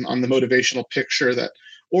disagree on the motivational picture that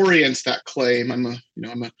orients that claim. I'm a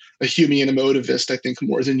Humean emotivist, I think,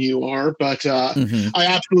 more than you are. But mm-hmm.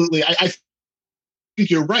 I think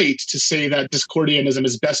you're right to say that Discordianism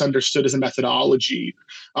is best understood as a methodology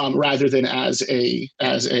rather than as a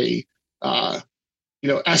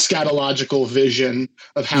eschatological vision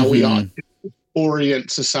of how mm-hmm. we ought to orient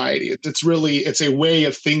society. It's a way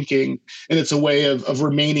of thinking, and it's a way of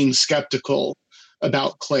remaining skeptical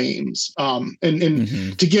about claims. And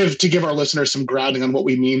mm-hmm. to give our listeners some grounding on what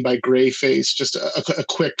we mean by Greyface, just a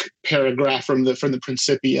quick paragraph from the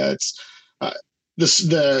Principia. It's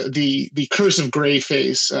the curse of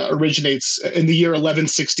Greyface originates in the year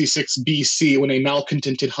 1166 BC, when a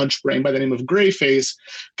malcontented hunchbrain by the name of Greyface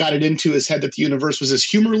got it into his head that the universe was as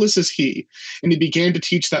humorless as he, and he began to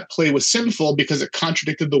teach that play was sinful because it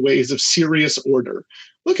contradicted the ways of serious order.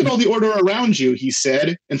 Look at all the order around you, he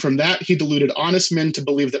said, and from that he deluded honest men to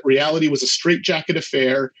believe that reality was a straitjacket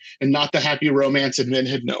affair and not the happy romance that men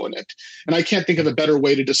had known it. And I can't think of a better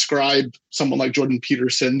way to describe someone like Jordan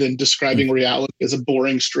Peterson than describing reality as a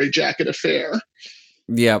boring straitjacket affair.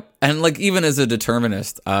 Yeah, and like even as a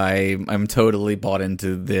determinist, I'm totally bought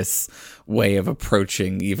into this way of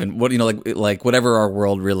approaching even what like whatever our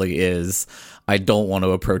world really is. I don't want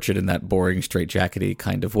to approach it in that boring straitjackety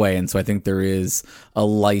kind of way, and so I think there is a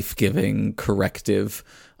life-giving corrective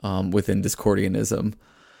within Discordianism.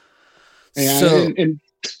 And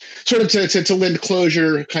sort of to lend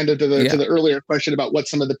closure kind of to the earlier question about what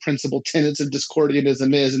some of the principal tenets of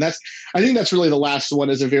Discordianism is. And I think that's really the last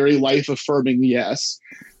one, is a very life-affirming yes.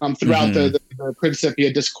 Throughout mm-hmm. the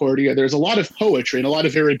Principia Discordia, there's a lot of poetry and a lot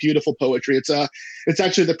of very beautiful poetry. It's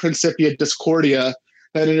actually the Principia Discordia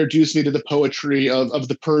that introduced me to the poetry of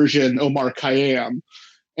the Persian Omar Khayyam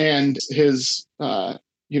and his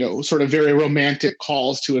sort of very romantic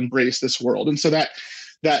calls to embrace this world. And so that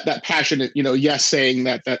passionate, yes, saying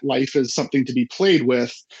that I is something to be played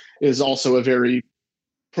with is also a very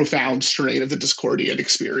profound strain of the Discordian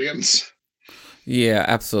experience. Yeah,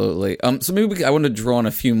 absolutely. So maybe I want to draw on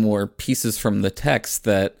a few more pieces from the text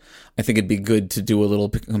that I think it'd be good to do a little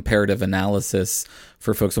comparative analysis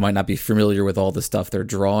for folks who might not be familiar with all the stuff they're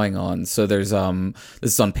drawing on. So there's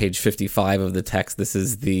this is on page 55 of the text. This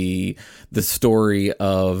is the story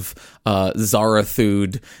of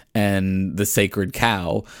Zarathustra and the sacred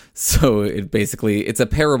cow. So it's a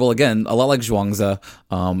parable, again, a lot like Zhuangzi,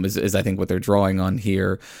 is I think what they're drawing on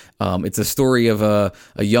here. It's a story of a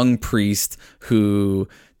young priest who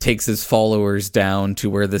takes his followers down to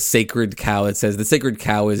where the sacred cow, it says the sacred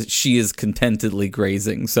cow she is contentedly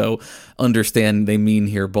grazing. So understand they mean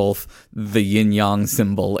here both the yin yang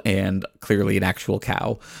symbol and clearly an actual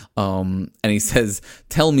cow. And he says,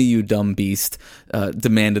 "Tell me, you dumb beast,"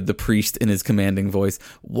 demanded the priest in his commanding voice,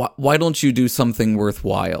 why don't you do something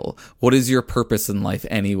worthwhile? What is your purpose in life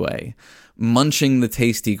anyway? Munching the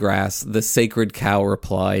tasty grass, the sacred cow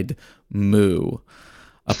replied, "Moo."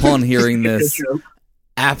 Upon hearing this,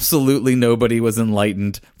 absolutely nobody was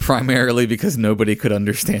enlightened, primarily because nobody could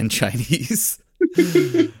understand Chinese.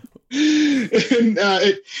 And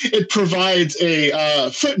it provides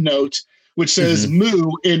a footnote which says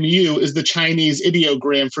 "mu" mu is the Chinese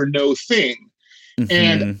ideogram for no thing.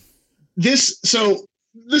 And this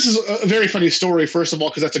is a very funny story, first of all,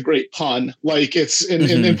 because that's a great pun. Like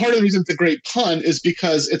and part of the reason it's a great pun is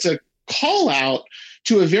because it's a call out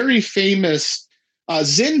to a very famous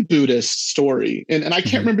Zen Buddhist story. And I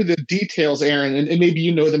can't remember the details, Aaron, and maybe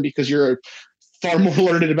you know them because you're far more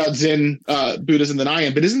learned about Zen Buddhism than I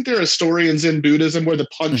am. But isn't there a story in Zen Buddhism where the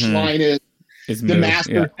punchline is the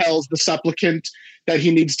master tells the supplicant that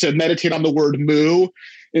he needs to meditate on the word "mu,"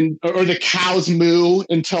 or the cow's "moo"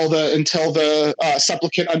 until the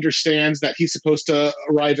supplicant understands that he's supposed to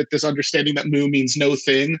arrive at this understanding that "moo" means no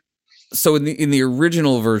thing? So in the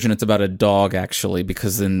original version, it's about a dog, actually,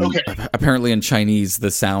 because apparently in Chinese,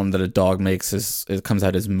 the sound that a dog makes it comes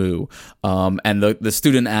out as "moo." And the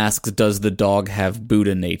student asks, "Does the dog have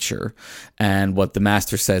Buddha nature?" And what the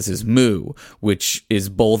master says is "moo," which is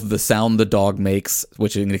both the sound the dog makes,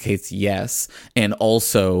 which indicates yes, and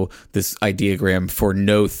also this ideogram for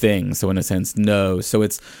no thing. So in a sense, no. So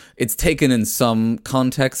it's taken in some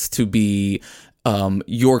context to be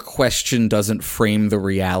your question doesn't frame the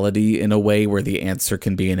reality in a way where the answer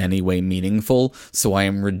can be in any way meaningful. So I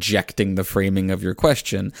am rejecting the framing of your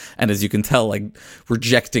question. And as you can tell, like,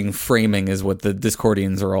 rejecting framing is what the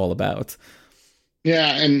Discordians are all about.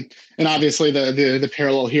 Yeah, and obviously the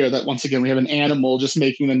parallel here that once again we have an animal just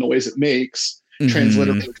making the noise it makes,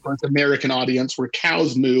 transliterated for an American audience, where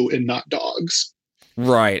cows moo and not dogs.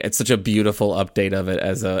 Right. It's such a beautiful update of it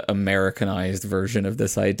as a Americanized version of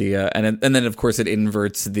this idea. And then, of course, it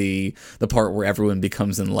inverts the part where everyone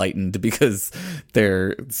becomes enlightened because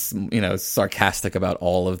they're, sarcastic about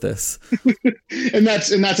all of this. and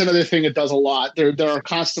that's another thing it does a lot. There are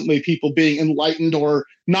constantly people being enlightened or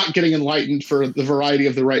not getting enlightened for the variety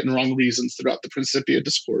of the right and wrong reasons throughout the Principia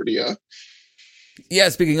Discordia. Yeah,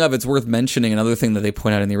 speaking of, it's worth mentioning another thing that they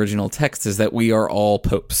point out in the original text is that we are all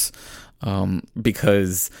popes.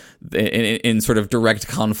 Because in sort of direct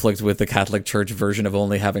conflict with the Catholic Church version of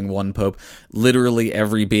only having one pope, literally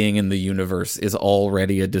every being in the universe is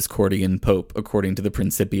already a Discordian pope, according to the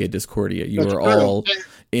Principia Discordia. You are all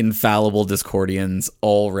infallible Discordians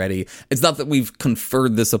already. It's not that we've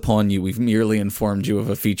conferred this upon you. We've merely informed you of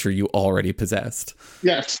a feature you already possessed.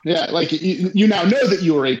 Yes. Yeah. Like you now know that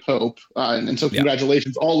you are a pope. And so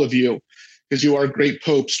congratulations, all of you, because you are great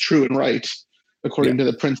popes, true and right, according to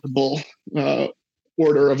the principal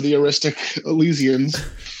order of the Aristic Elysians.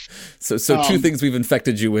 So two things we've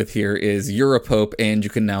infected you with here is you're a pope and you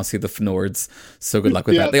can now see the Fnords. So good luck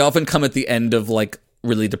with that. They often come at the end of like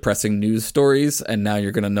really depressing news stories, and now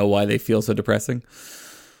you're going to know why they feel so depressing.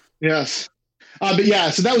 Yes. But yeah,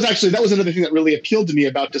 so that was another thing that really appealed to me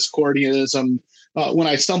about Discordianism when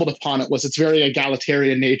I stumbled upon it, was its very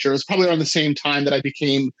egalitarian nature. It was probably around the same time that I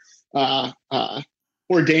became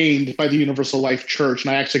ordained by the Universal Life Church,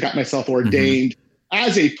 and I actually got myself ordained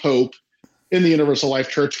as a pope in the Universal Life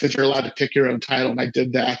Church because you're allowed to pick your own title, and I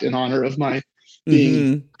did that in honor of my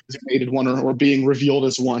being designated one or being revealed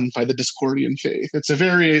as one by the Discordian faith. It's a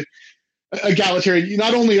very egalitarian.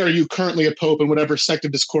 Not only are you currently a pope in whatever sect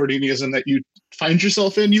of Discordianism that you find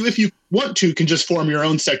yourself in, you, if you want to, can just form your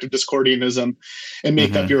own sect of Discordianism and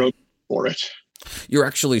make up your own for it. You're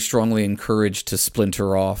actually strongly encouraged to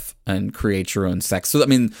splinter off and create your own sect. So, I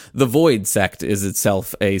mean, the Void sect is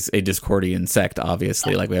itself a Discordian sect,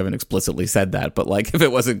 obviously. Like, we haven't explicitly said that, but, like, if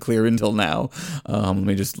it wasn't clear until now, let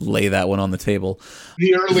me just lay that one on the table.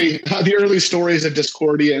 The early stories of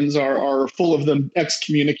Discordians are full of them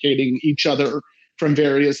excommunicating each other from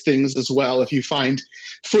various things as well. If you find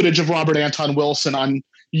footage of Robert Anton Wilson on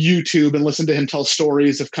YouTube and listen to him tell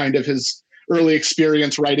stories of kind of his early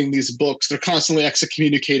experience writing these books. They're constantly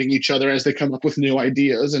excommunicating each other as they come up with new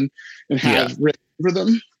ideas and have written for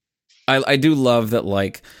them. I do love that,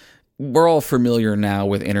 like, we're all familiar now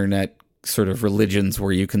with internet sort of religions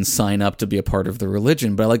where you can sign up to be a part of the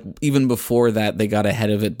religion, but like even before that, they got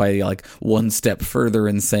ahead of it by like one step further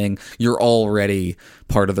in saying you're already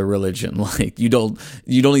part of the religion. Like you don't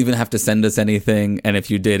even have to send us anything, and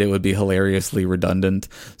if you did, it would be hilariously redundant.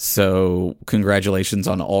 So congratulations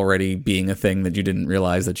on already being a thing that you didn't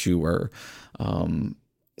realize that you were.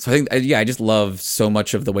 So I think, I just love so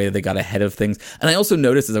much of the way that they got ahead of things. And I also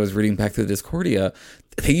noticed as I was reading back through the Discordia,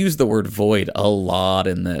 they used the word void a lot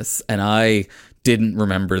in this. And I didn't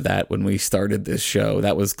remember that when we started this show.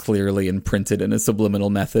 That was clearly imprinted in a subliminal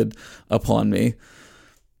method upon me.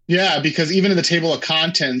 Yeah, because even in the table of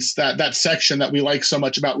contents, that section that we like so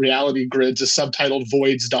much about reality grids is subtitled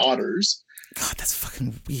Void's Daughters. God, that's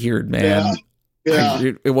fucking weird, man. Yeah.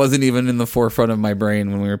 It wasn't even in the forefront of my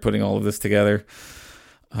brain when we were putting all of this together.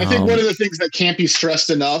 I think one of the things that can't be stressed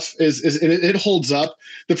enough is it holds up.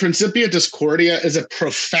 The Principia Discordia is a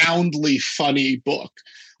profoundly funny book.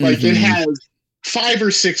 Like it has 5 or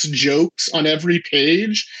 6 jokes on every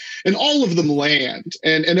page, and all of them land.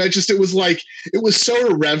 And it was so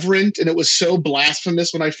irreverent and it was so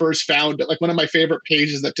blasphemous when I first found it. Like one of my favorite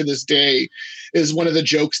pages that to this day is one of the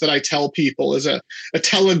jokes that I tell people is a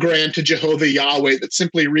telegram to Jehovah Yahweh that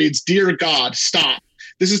simply reads, "Dear God, stop.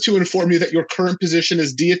 This is to inform you that your current position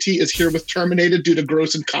as deity is herewith terminated due to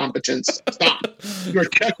gross incompetence. Stop. Your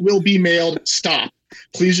check will be mailed. Stop.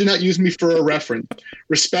 Please do not use me for a reference.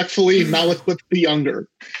 Respectfully, Malekith the Younger."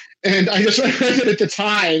 And I just read it at the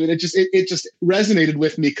time, and it just resonated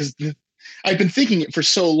with me because I've been thinking it for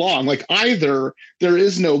so long. Like either there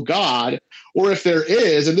is no God, or if there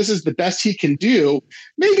is, and this is the best he can do,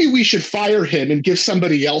 maybe we should fire him and give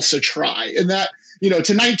somebody else a try. And that, to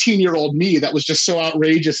 19-year-old me, that was just so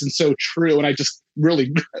outrageous and so true. And I just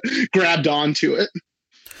really grabbed onto it.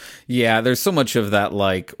 Yeah, there's so much of that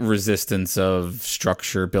like resistance of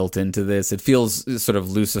structure built into this. It feels sort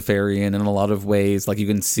of Luciferian in a lot of ways. Like you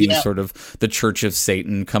can see sort of the Church of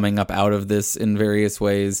Satan coming up out of this in various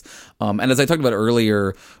ways. And as I talked about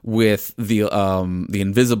earlier with the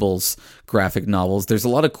Invisibles graphic novels, there's a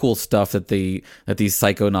lot of cool stuff that these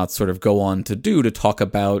psychonauts sort of go on to do to talk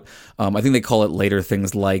about. I think they call it later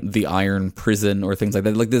things like the Iron Prison or things like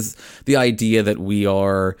that. Like the idea that we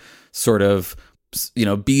are sort of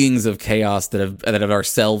beings of chaos that have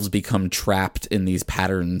ourselves become trapped in these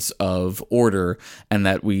patterns of order, and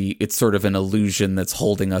that it's sort of an illusion that's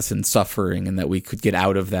holding us in suffering, and that we could get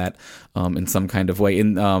out of that in some kind of way.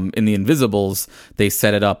 In the Invisibles, they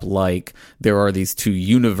set it up like there are these two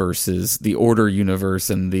universes, the order universe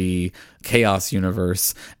and the chaos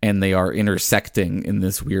universe, and they are intersecting in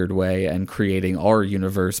this weird way and creating our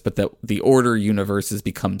universe, but that the order universe has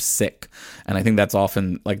become sick. And I think that's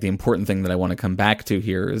often like the important thing that I want to come back to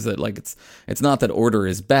here is that like it's not that order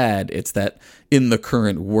is bad, it's that in the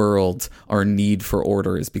current world our need for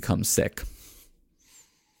order has become sick.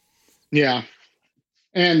 Yeah.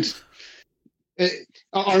 And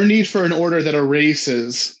our need for an order that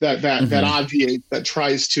erases, that obviates, that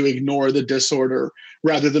tries to ignore the disorder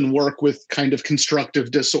rather than work with kind of constructive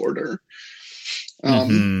disorder.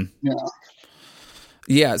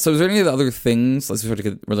 Yeah. So is there any of the other things, let's start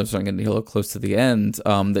getting a little close to the end,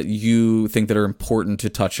 that you think that are important to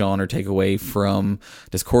touch on or take away from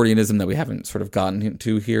Discordianism that we haven't sort of gotten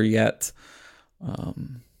into here yet?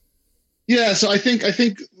 Yeah. So I think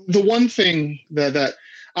the one thing that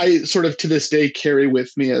I sort of to this day carry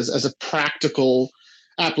with me as a practical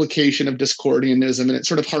application of Discordianism, and it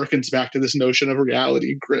sort of harkens back to this notion of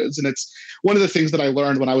reality grids. And it's one of the things that I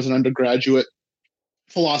learned when I was an undergraduate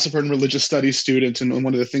philosopher and religious studies student, and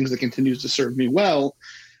one of the things that continues to serve me well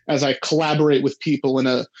as I collaborate with people in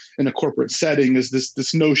a corporate setting is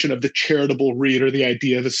this notion of the charitable read, or the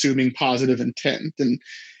idea of assuming positive intent. And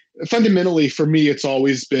fundamentally for me, it's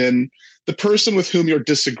always been the person with whom you're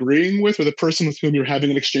disagreeing with, or the person with whom you're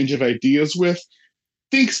having an exchange of ideas with,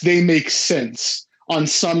 thinks they make sense on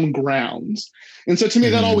some grounds. And so to me,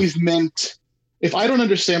 that always meant if I don't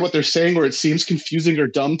understand what they're saying, or it seems confusing or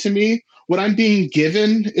dumb to me, what I'm being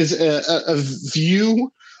given is a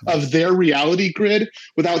view of their reality grid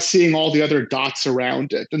without seeing all the other dots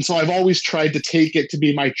around it. And so I've always tried to take it to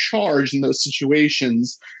be my charge in those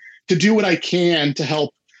situations to do what I can to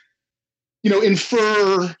help,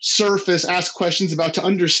 infer, surface, ask questions about, to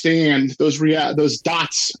understand those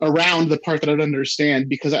dots around the part that I don't understand,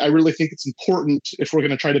 because I really think it's important if we're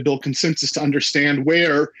going to try to build consensus to understand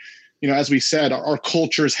where, as we said, our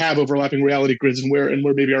cultures have overlapping reality grids and where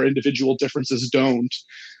maybe our individual differences don't.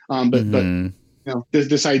 But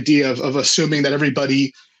this idea of assuming that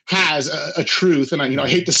everybody has a truth, and I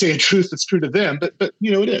hate to say a truth that's true to them, but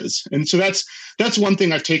it is. And so that's one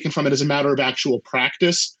thing I've taken from it as a matter of actual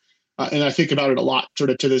practice, and I think about it a lot sort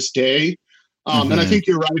of to this day. And I think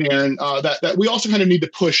you're right, Aaron, that we also kind of need to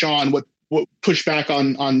push back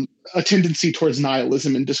on a tendency towards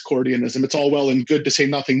nihilism and Discordianism. It's all well and good to say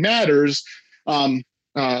nothing matters, but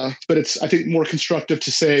it's, I think, more constructive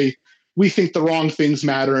to say we think the wrong things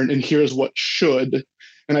matter, and here's what should.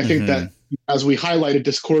 And I think that, as we highlighted,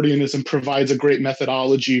 Discordianism provides a great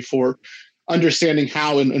methodology for understanding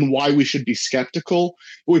how and why we should be skeptical.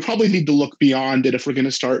 But we probably need to look beyond it if we're going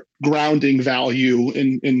to start grounding value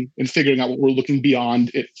in figuring out what we're looking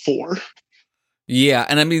beyond it for. Yeah,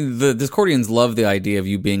 and I mean, the Discordians love the idea of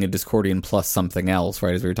you being a Discordian plus something else,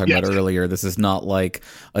 right? As we were talking about earlier, this is not like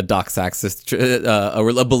a doxaxis,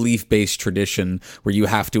 a belief-based tradition where you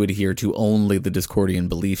have to adhere to only the Discordian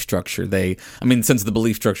belief structure. Since the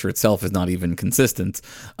belief structure itself is not even consistent,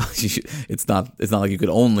 it's not like you could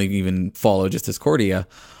only even follow just Discordia.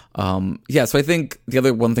 So I think the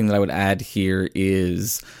other one thing that I would add here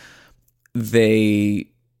is they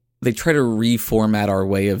try to reformat our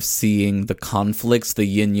way of seeing the conflicts, the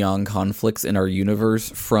yin-yang conflicts in our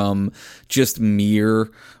universe from just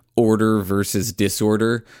mere order versus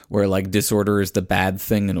disorder, where like disorder is the bad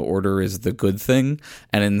thing and order is the good thing.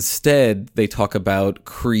 And instead, they talk about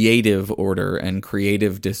creative order and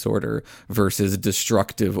creative disorder versus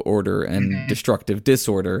destructive order and destructive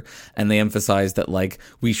disorder. And they emphasize that like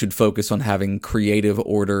we should focus on having creative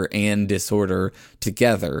order and disorder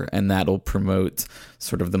together, and that'll promote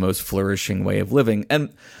sort of the most flourishing way of living.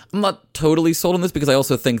 And I'm not totally sold on this, because I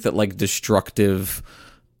also think that like destructive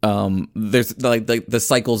there's like the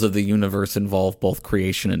cycles of the universe involve both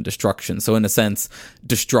creation and destruction. So in a sense,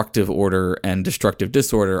 destructive order and destructive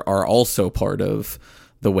disorder are also part of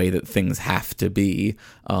the way that things have to be.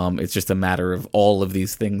 It's just a matter of all of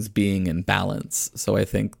these things being in balance. So I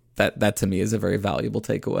think that to me is a very valuable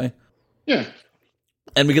takeaway. Yeah.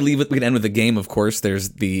 And we can end with a game, of course. There's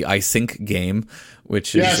the I Sync game,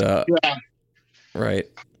 which is right.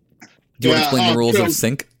 Do you want to explain the rules of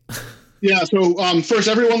sync? Yeah, so first,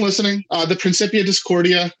 everyone listening, the Principia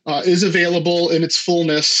Discordia is available in its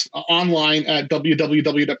fullness online at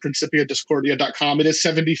www.principiadiscordia.com. It is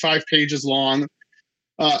 75 pages long,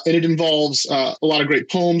 and it involves a lot of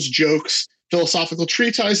great poems, jokes, philosophical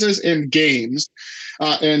treatises, and games.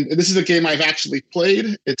 And this is a game I've actually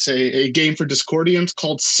played. It's a game for Discordians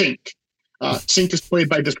called Sync. Sync is played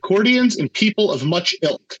by Discordians and people of much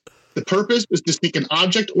ilk. The purpose is to sink an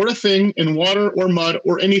object or a thing in water or mud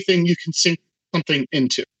or anything you can sink something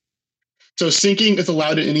into. So sinking is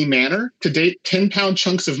allowed in any manner. To date, 10-pound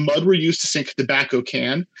chunks of mud were used to sink a tobacco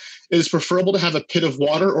can. It is preferable to have a pit of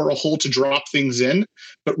water or a hole to drop things in,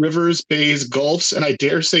 but rivers, bays, gulfs, and I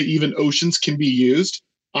dare say even oceans can be used.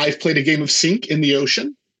 I've played a game of Sink in the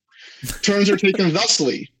ocean. Turns are taken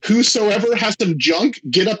thusly. Whosoever has some junk,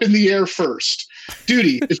 get up in the air first.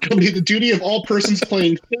 Duty. It shall be the duty of all persons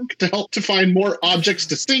playing Sink to help to find more objects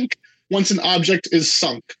to sink once an object is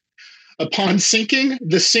sunk. Upon sinking,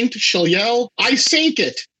 the sinked shall yell, "I sank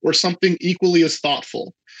it," or something equally as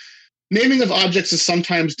thoughtful. Naming of objects is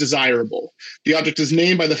sometimes desirable. The object is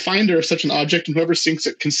named by the finder of such an object, and whoever sinks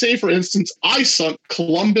it can say, for instance, "I sunk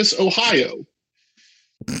Columbus, Ohio."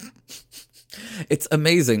 It's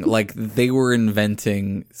amazing. Like, they were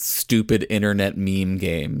inventing stupid internet meme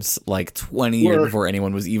games like 20 years before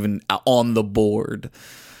anyone was even on the board.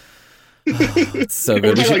 Oh, it's so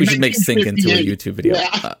good. We should make Sync into a YouTube video.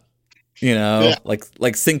 Yeah.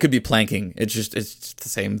 Like Sync could be planking. It's just the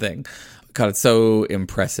same thing. God, it's so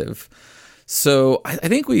impressive. So I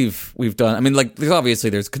think we've done. I mean, like,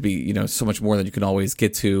 there's could be so much more that you can always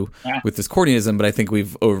get to with Discordianism, but I think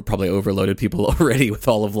we've probably overloaded people already with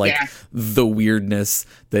all of the weirdness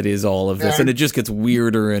that is all of this, and it just gets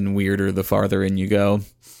weirder and weirder the farther in you go.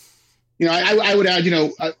 I would add,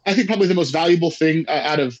 I think probably the most valuable thing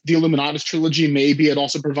out of the Illuminatus trilogy, maybe it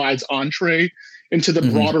also provides entree into the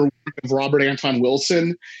broader work of Robert Anton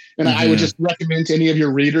Wilson. And I would just recommend to any of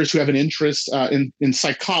your readers who have an interest in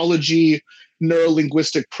psychology,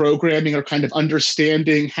 neurolinguistic programming, or kind of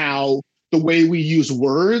understanding how the way we use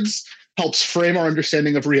words helps frame our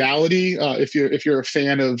understanding of reality. If you're a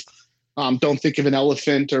fan of Don't Think of an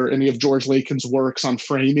Elephant or any of George Lacan's works on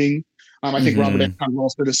framing, I think Robert Anton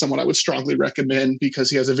Wilson is someone I would strongly recommend,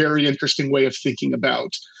 because he has a very interesting way of thinking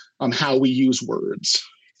about how we use words.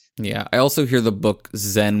 Yeah, I also hear the book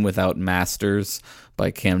Zen Without Masters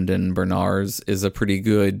by Camden Bernars is a pretty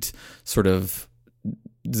good sort of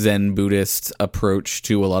Zen Buddhist approach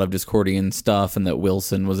to a lot of Discordian stuff, and that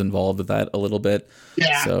Wilson was involved with that a little bit.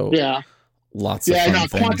 Yeah, so Lots of fun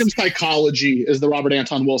things. Quantum Psychology is the Robert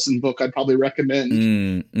Anton Wilson book I'd probably recommend.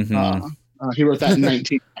 He wrote that in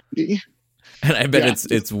 1990. And I bet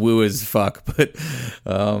it's woo as fuck, but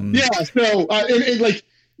so like,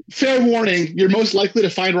 fair warning, you're most likely to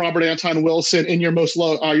find Robert Anton Wilson in your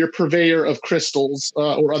your purveyor of crystals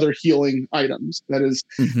or other healing items.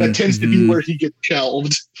 That tends to be where he gets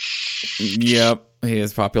shelved. Yep, he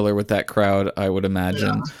is popular with that crowd, I would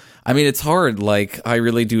imagine. Yeah. I mean, it's hard. Like, I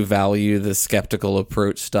really do value the skeptical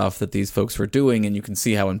approach stuff that these folks were doing, and you can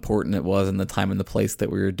see how important it was in the time and the place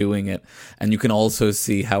that we were doing it. And you can also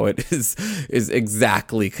see how it is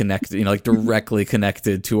exactly connected, like directly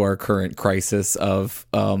connected to our current crisis of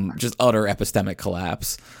just utter epistemic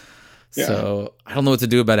collapse. Yeah. So I don't know what to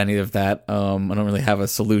do about any of that. I don't really have a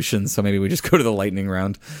solution, so maybe we just go to the lightning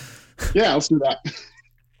round. Yeah, let's do that.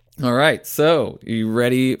 All right, so you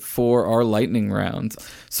ready for our lightning round?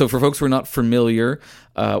 So for folks who are not familiar,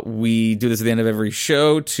 we do this at the end of every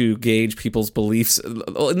show to gauge people's beliefs.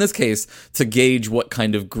 In this case, to gauge what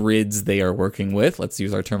kind of grids they are working with. Let's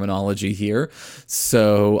use our terminology here.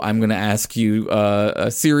 So I'm going to ask you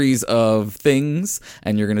a series of things,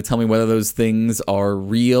 and you're going to tell me whether those things are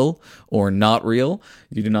real or not real.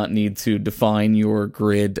 You do not need to define your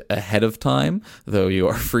grid ahead of time, though you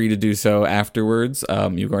are free to do so afterwards.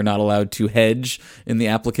 You are not allowed to hedge in the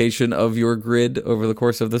application of your grid over the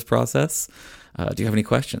course of this process. Do you have any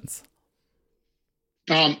questions?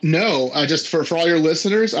 No, just for all your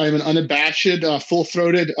listeners, I'm an unabashed,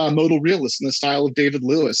 full-throated modal realist in the style of David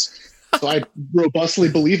Lewis. So I robustly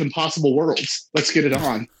believe in possible worlds. Let's get it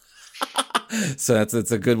on. So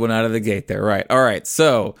that's a good one out of the gate there. Right. All right.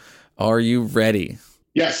 So are you ready?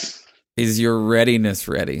 Yes. Is your readiness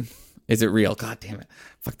ready? Is it real? God damn it.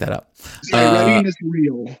 Fuck that up. Is my readiness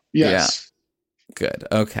real? Yes. Yeah. Good.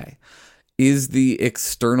 Okay. Is the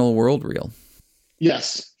external world real?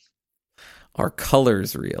 Yes. Are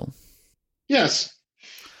colors real? Yes.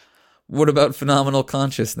 What about phenomenal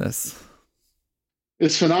consciousness?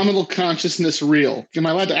 Is phenomenal consciousness real? Am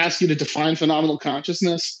I allowed to ask you to define phenomenal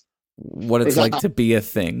consciousness? What it's like to be a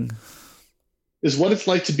thing. Is what it's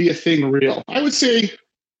like to be a thing real? I would say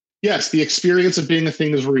yes, the experience of being a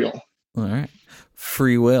thing is real. All right.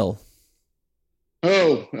 Free will.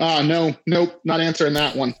 Oh, no, nope, not answering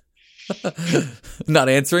that one. Not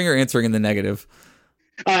answering or answering in the negative?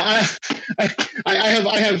 I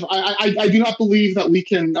do not believe that we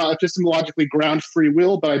can epistemologically ground free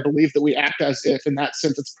will, but I believe that we act as if, in that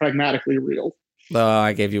sense, it's pragmatically real.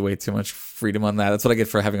 I gave you way too much freedom on that. That's what I get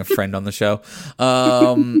for having a friend on the show.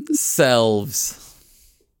 Selves.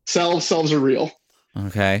 Selves are real.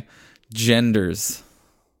 Okay. Genders.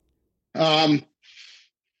 I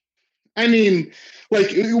mean,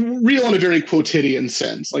 like, real in a very quotidian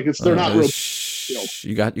sense. Like, they're not real.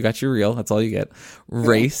 You got your real. That's all you get.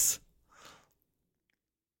 Race.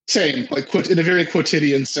 Same, like in a very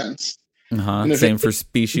quotidian sense. Same for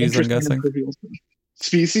species, I'm guessing.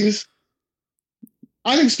 Species.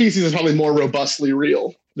 I think species is probably more robustly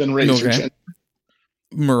real than race or gender.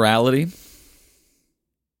 Morality.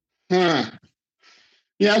 Yeah,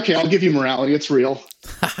 okay, I'll give you morality. It's real.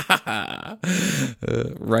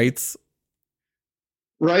 Rights.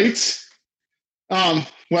 Rights?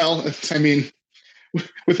 Well, I mean,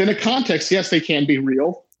 within a context, yes, they can be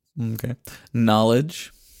real. Okay.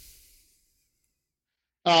 Knowledge.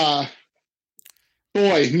 Boy,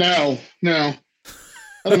 no.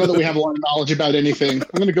 I don't know that we have a lot of knowledge about anything. I'm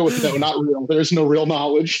going to go with no, not real. There's no real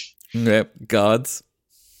knowledge. Yep. Gods.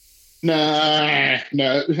 Nah,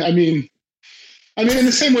 no. I mean, in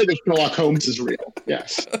the same way that Sherlock Holmes is real.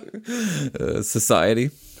 Yes.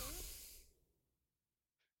 Society.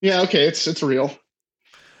 Yeah, okay, it's real.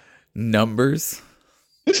 Numbers.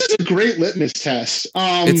 This is a great litmus test.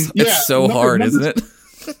 It's so hard, isn't it?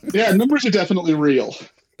 Yeah, numbers are definitely real.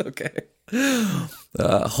 Okay.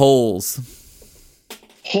 Holes.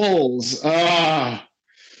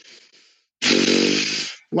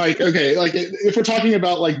 Like, okay, like if we're talking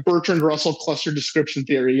about like Bertrand Russell cluster description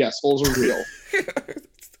theory, yes, holes are real.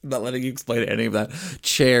 I'm not letting you explain any of that.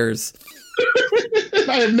 Chairs.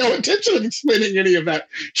 I have no intention of explaining any of that.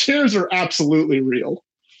 Chairs are absolutely real.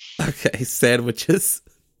 Okay, sandwiches.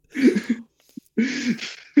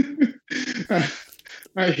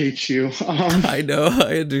 I hate you. I know,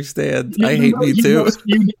 I understand. I hate me too.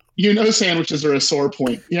 You know sandwiches are a sore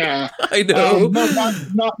point. Yeah. I know. No,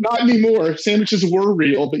 not anymore. Sandwiches were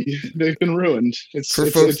real, but they've been ruined. For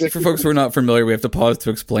folks who are not familiar, we have to pause to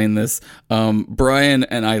explain this. Brian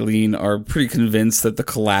and Eileen are pretty convinced that the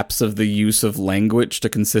collapse of the use of language to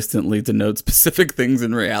consistently denote specific things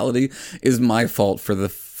in reality is my fault for the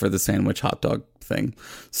sandwich hot dog thing.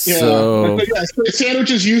 Yeah. So yeah,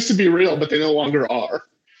 sandwiches used to be real, but they no longer are.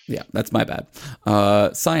 yeah, that's my bad.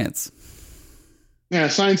 Science. Yeah,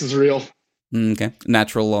 science is real. Okay.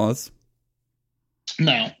 Natural laws.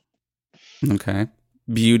 No. Okay.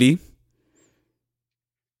 Beauty.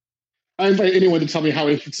 I invite anyone to tell me how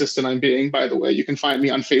inconsistent I'm being, by the way. You can find me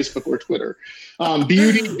on Facebook or Twitter.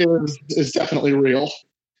 Beauty is definitely real.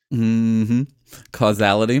 Mm-hmm.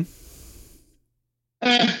 Causality.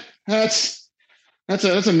 That's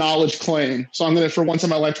a knowledge claim. So I'm going to, for once in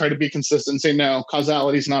my life, try to be consistent and say, no,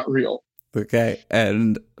 causality is not real. Okay.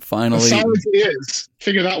 And finally, science is.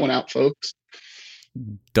 Figure that one out, folks.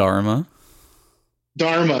 Dharma.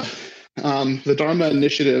 Dharma. The Dharma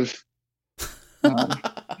Initiative.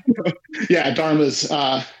 Yeah, Dharma's.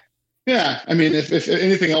 Yeah, I mean, if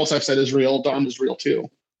anything else I've said is real, Dharma's real too.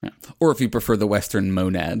 Yeah. Or if you prefer the Western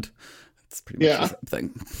monad, it's pretty much the same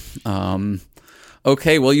thing.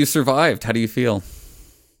 Okay, well, you survived. How do you feel?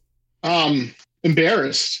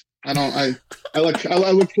 Embarrassed. I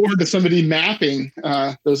look forward to somebody mapping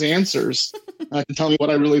those answers to tell me what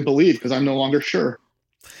I really believe, because I'm no longer sure.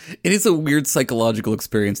 It is a weird psychological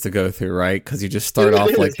experience to go through, right? Because you just start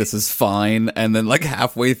off like this is fine, and then like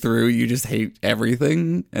halfway through you just hate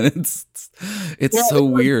everything, and it's so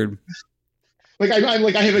weird. Like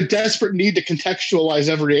I have a desperate need to contextualize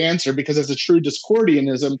every answer, because as a true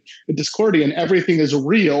Discordianism, the Discordian, everything is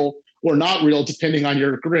real or not real depending on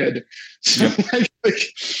your grid. So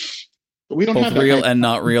we don't both have that real and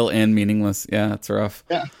not real and meaningless. Yeah, it's rough.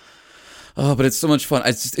 Yeah. Oh, but it's so much fun.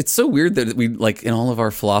 It's so weird that we, like, in all of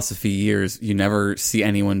our philosophy years, you never see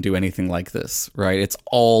anyone do anything like this, right? It's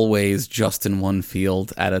always just in one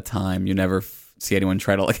field at a time. You never see anyone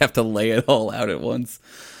try to like have to lay it all out at once.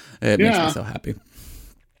 It makes me so happy.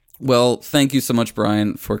 Well, thank you so much,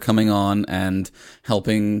 Brian, for coming on and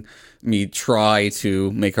helping me try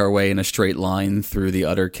to make our way in a straight line through the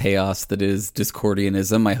utter chaos that is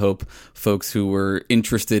Discordianism. I hope folks who were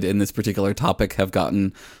interested in this particular topic have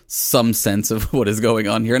gotten some sense of what is going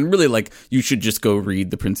on here. And really, like, you should just go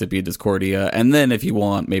read the Principia Discordia, and then if you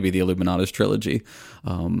want, maybe the Illuminatus trilogy,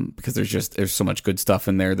 because there's so much good stuff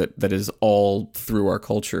in there that is all through our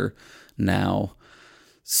culture now.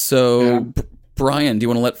 So, Brian, do you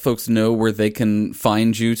want to let folks know where they can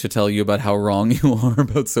find you to tell you about how wrong you are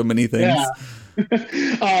about so many things?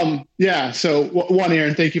 Yeah. So one,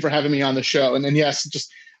 Aaron, thank you for having me on the show. And then, yes,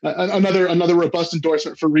 just another robust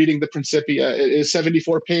endorsement for reading the Principia. It is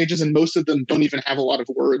 74 pages, and most of them don't even have a lot of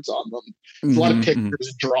words on them. There's a lot of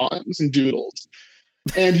pictures, drawings, and doodles.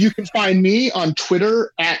 And you can find me on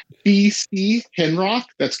Twitter at BC Henrock.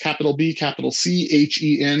 That's capital B, capital C,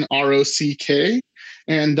 HENROCK.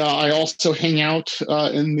 And I also hang out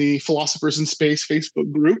in the Philosophers in Space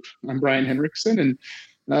Facebook group. I'm Brian Henriksen,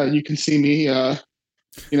 and you can see me,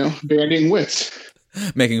 bandying wits.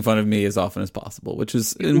 Making fun of me as often as possible, which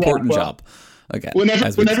is an important job. Again,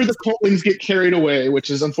 whenever the cultlings get carried away, which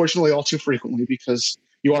is unfortunately all too frequently, because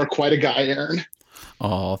you are quite a guy, Aaron.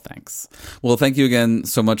 Oh, thanks. Well, thank you again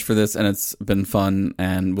so much for this, and it's been fun,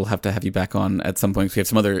 and we'll have to have you back on at some point, because we have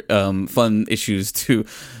some other fun issues to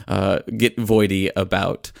get voidy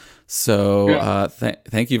about. So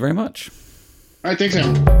thank you very much. All right, thanks,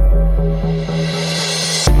 Aaron.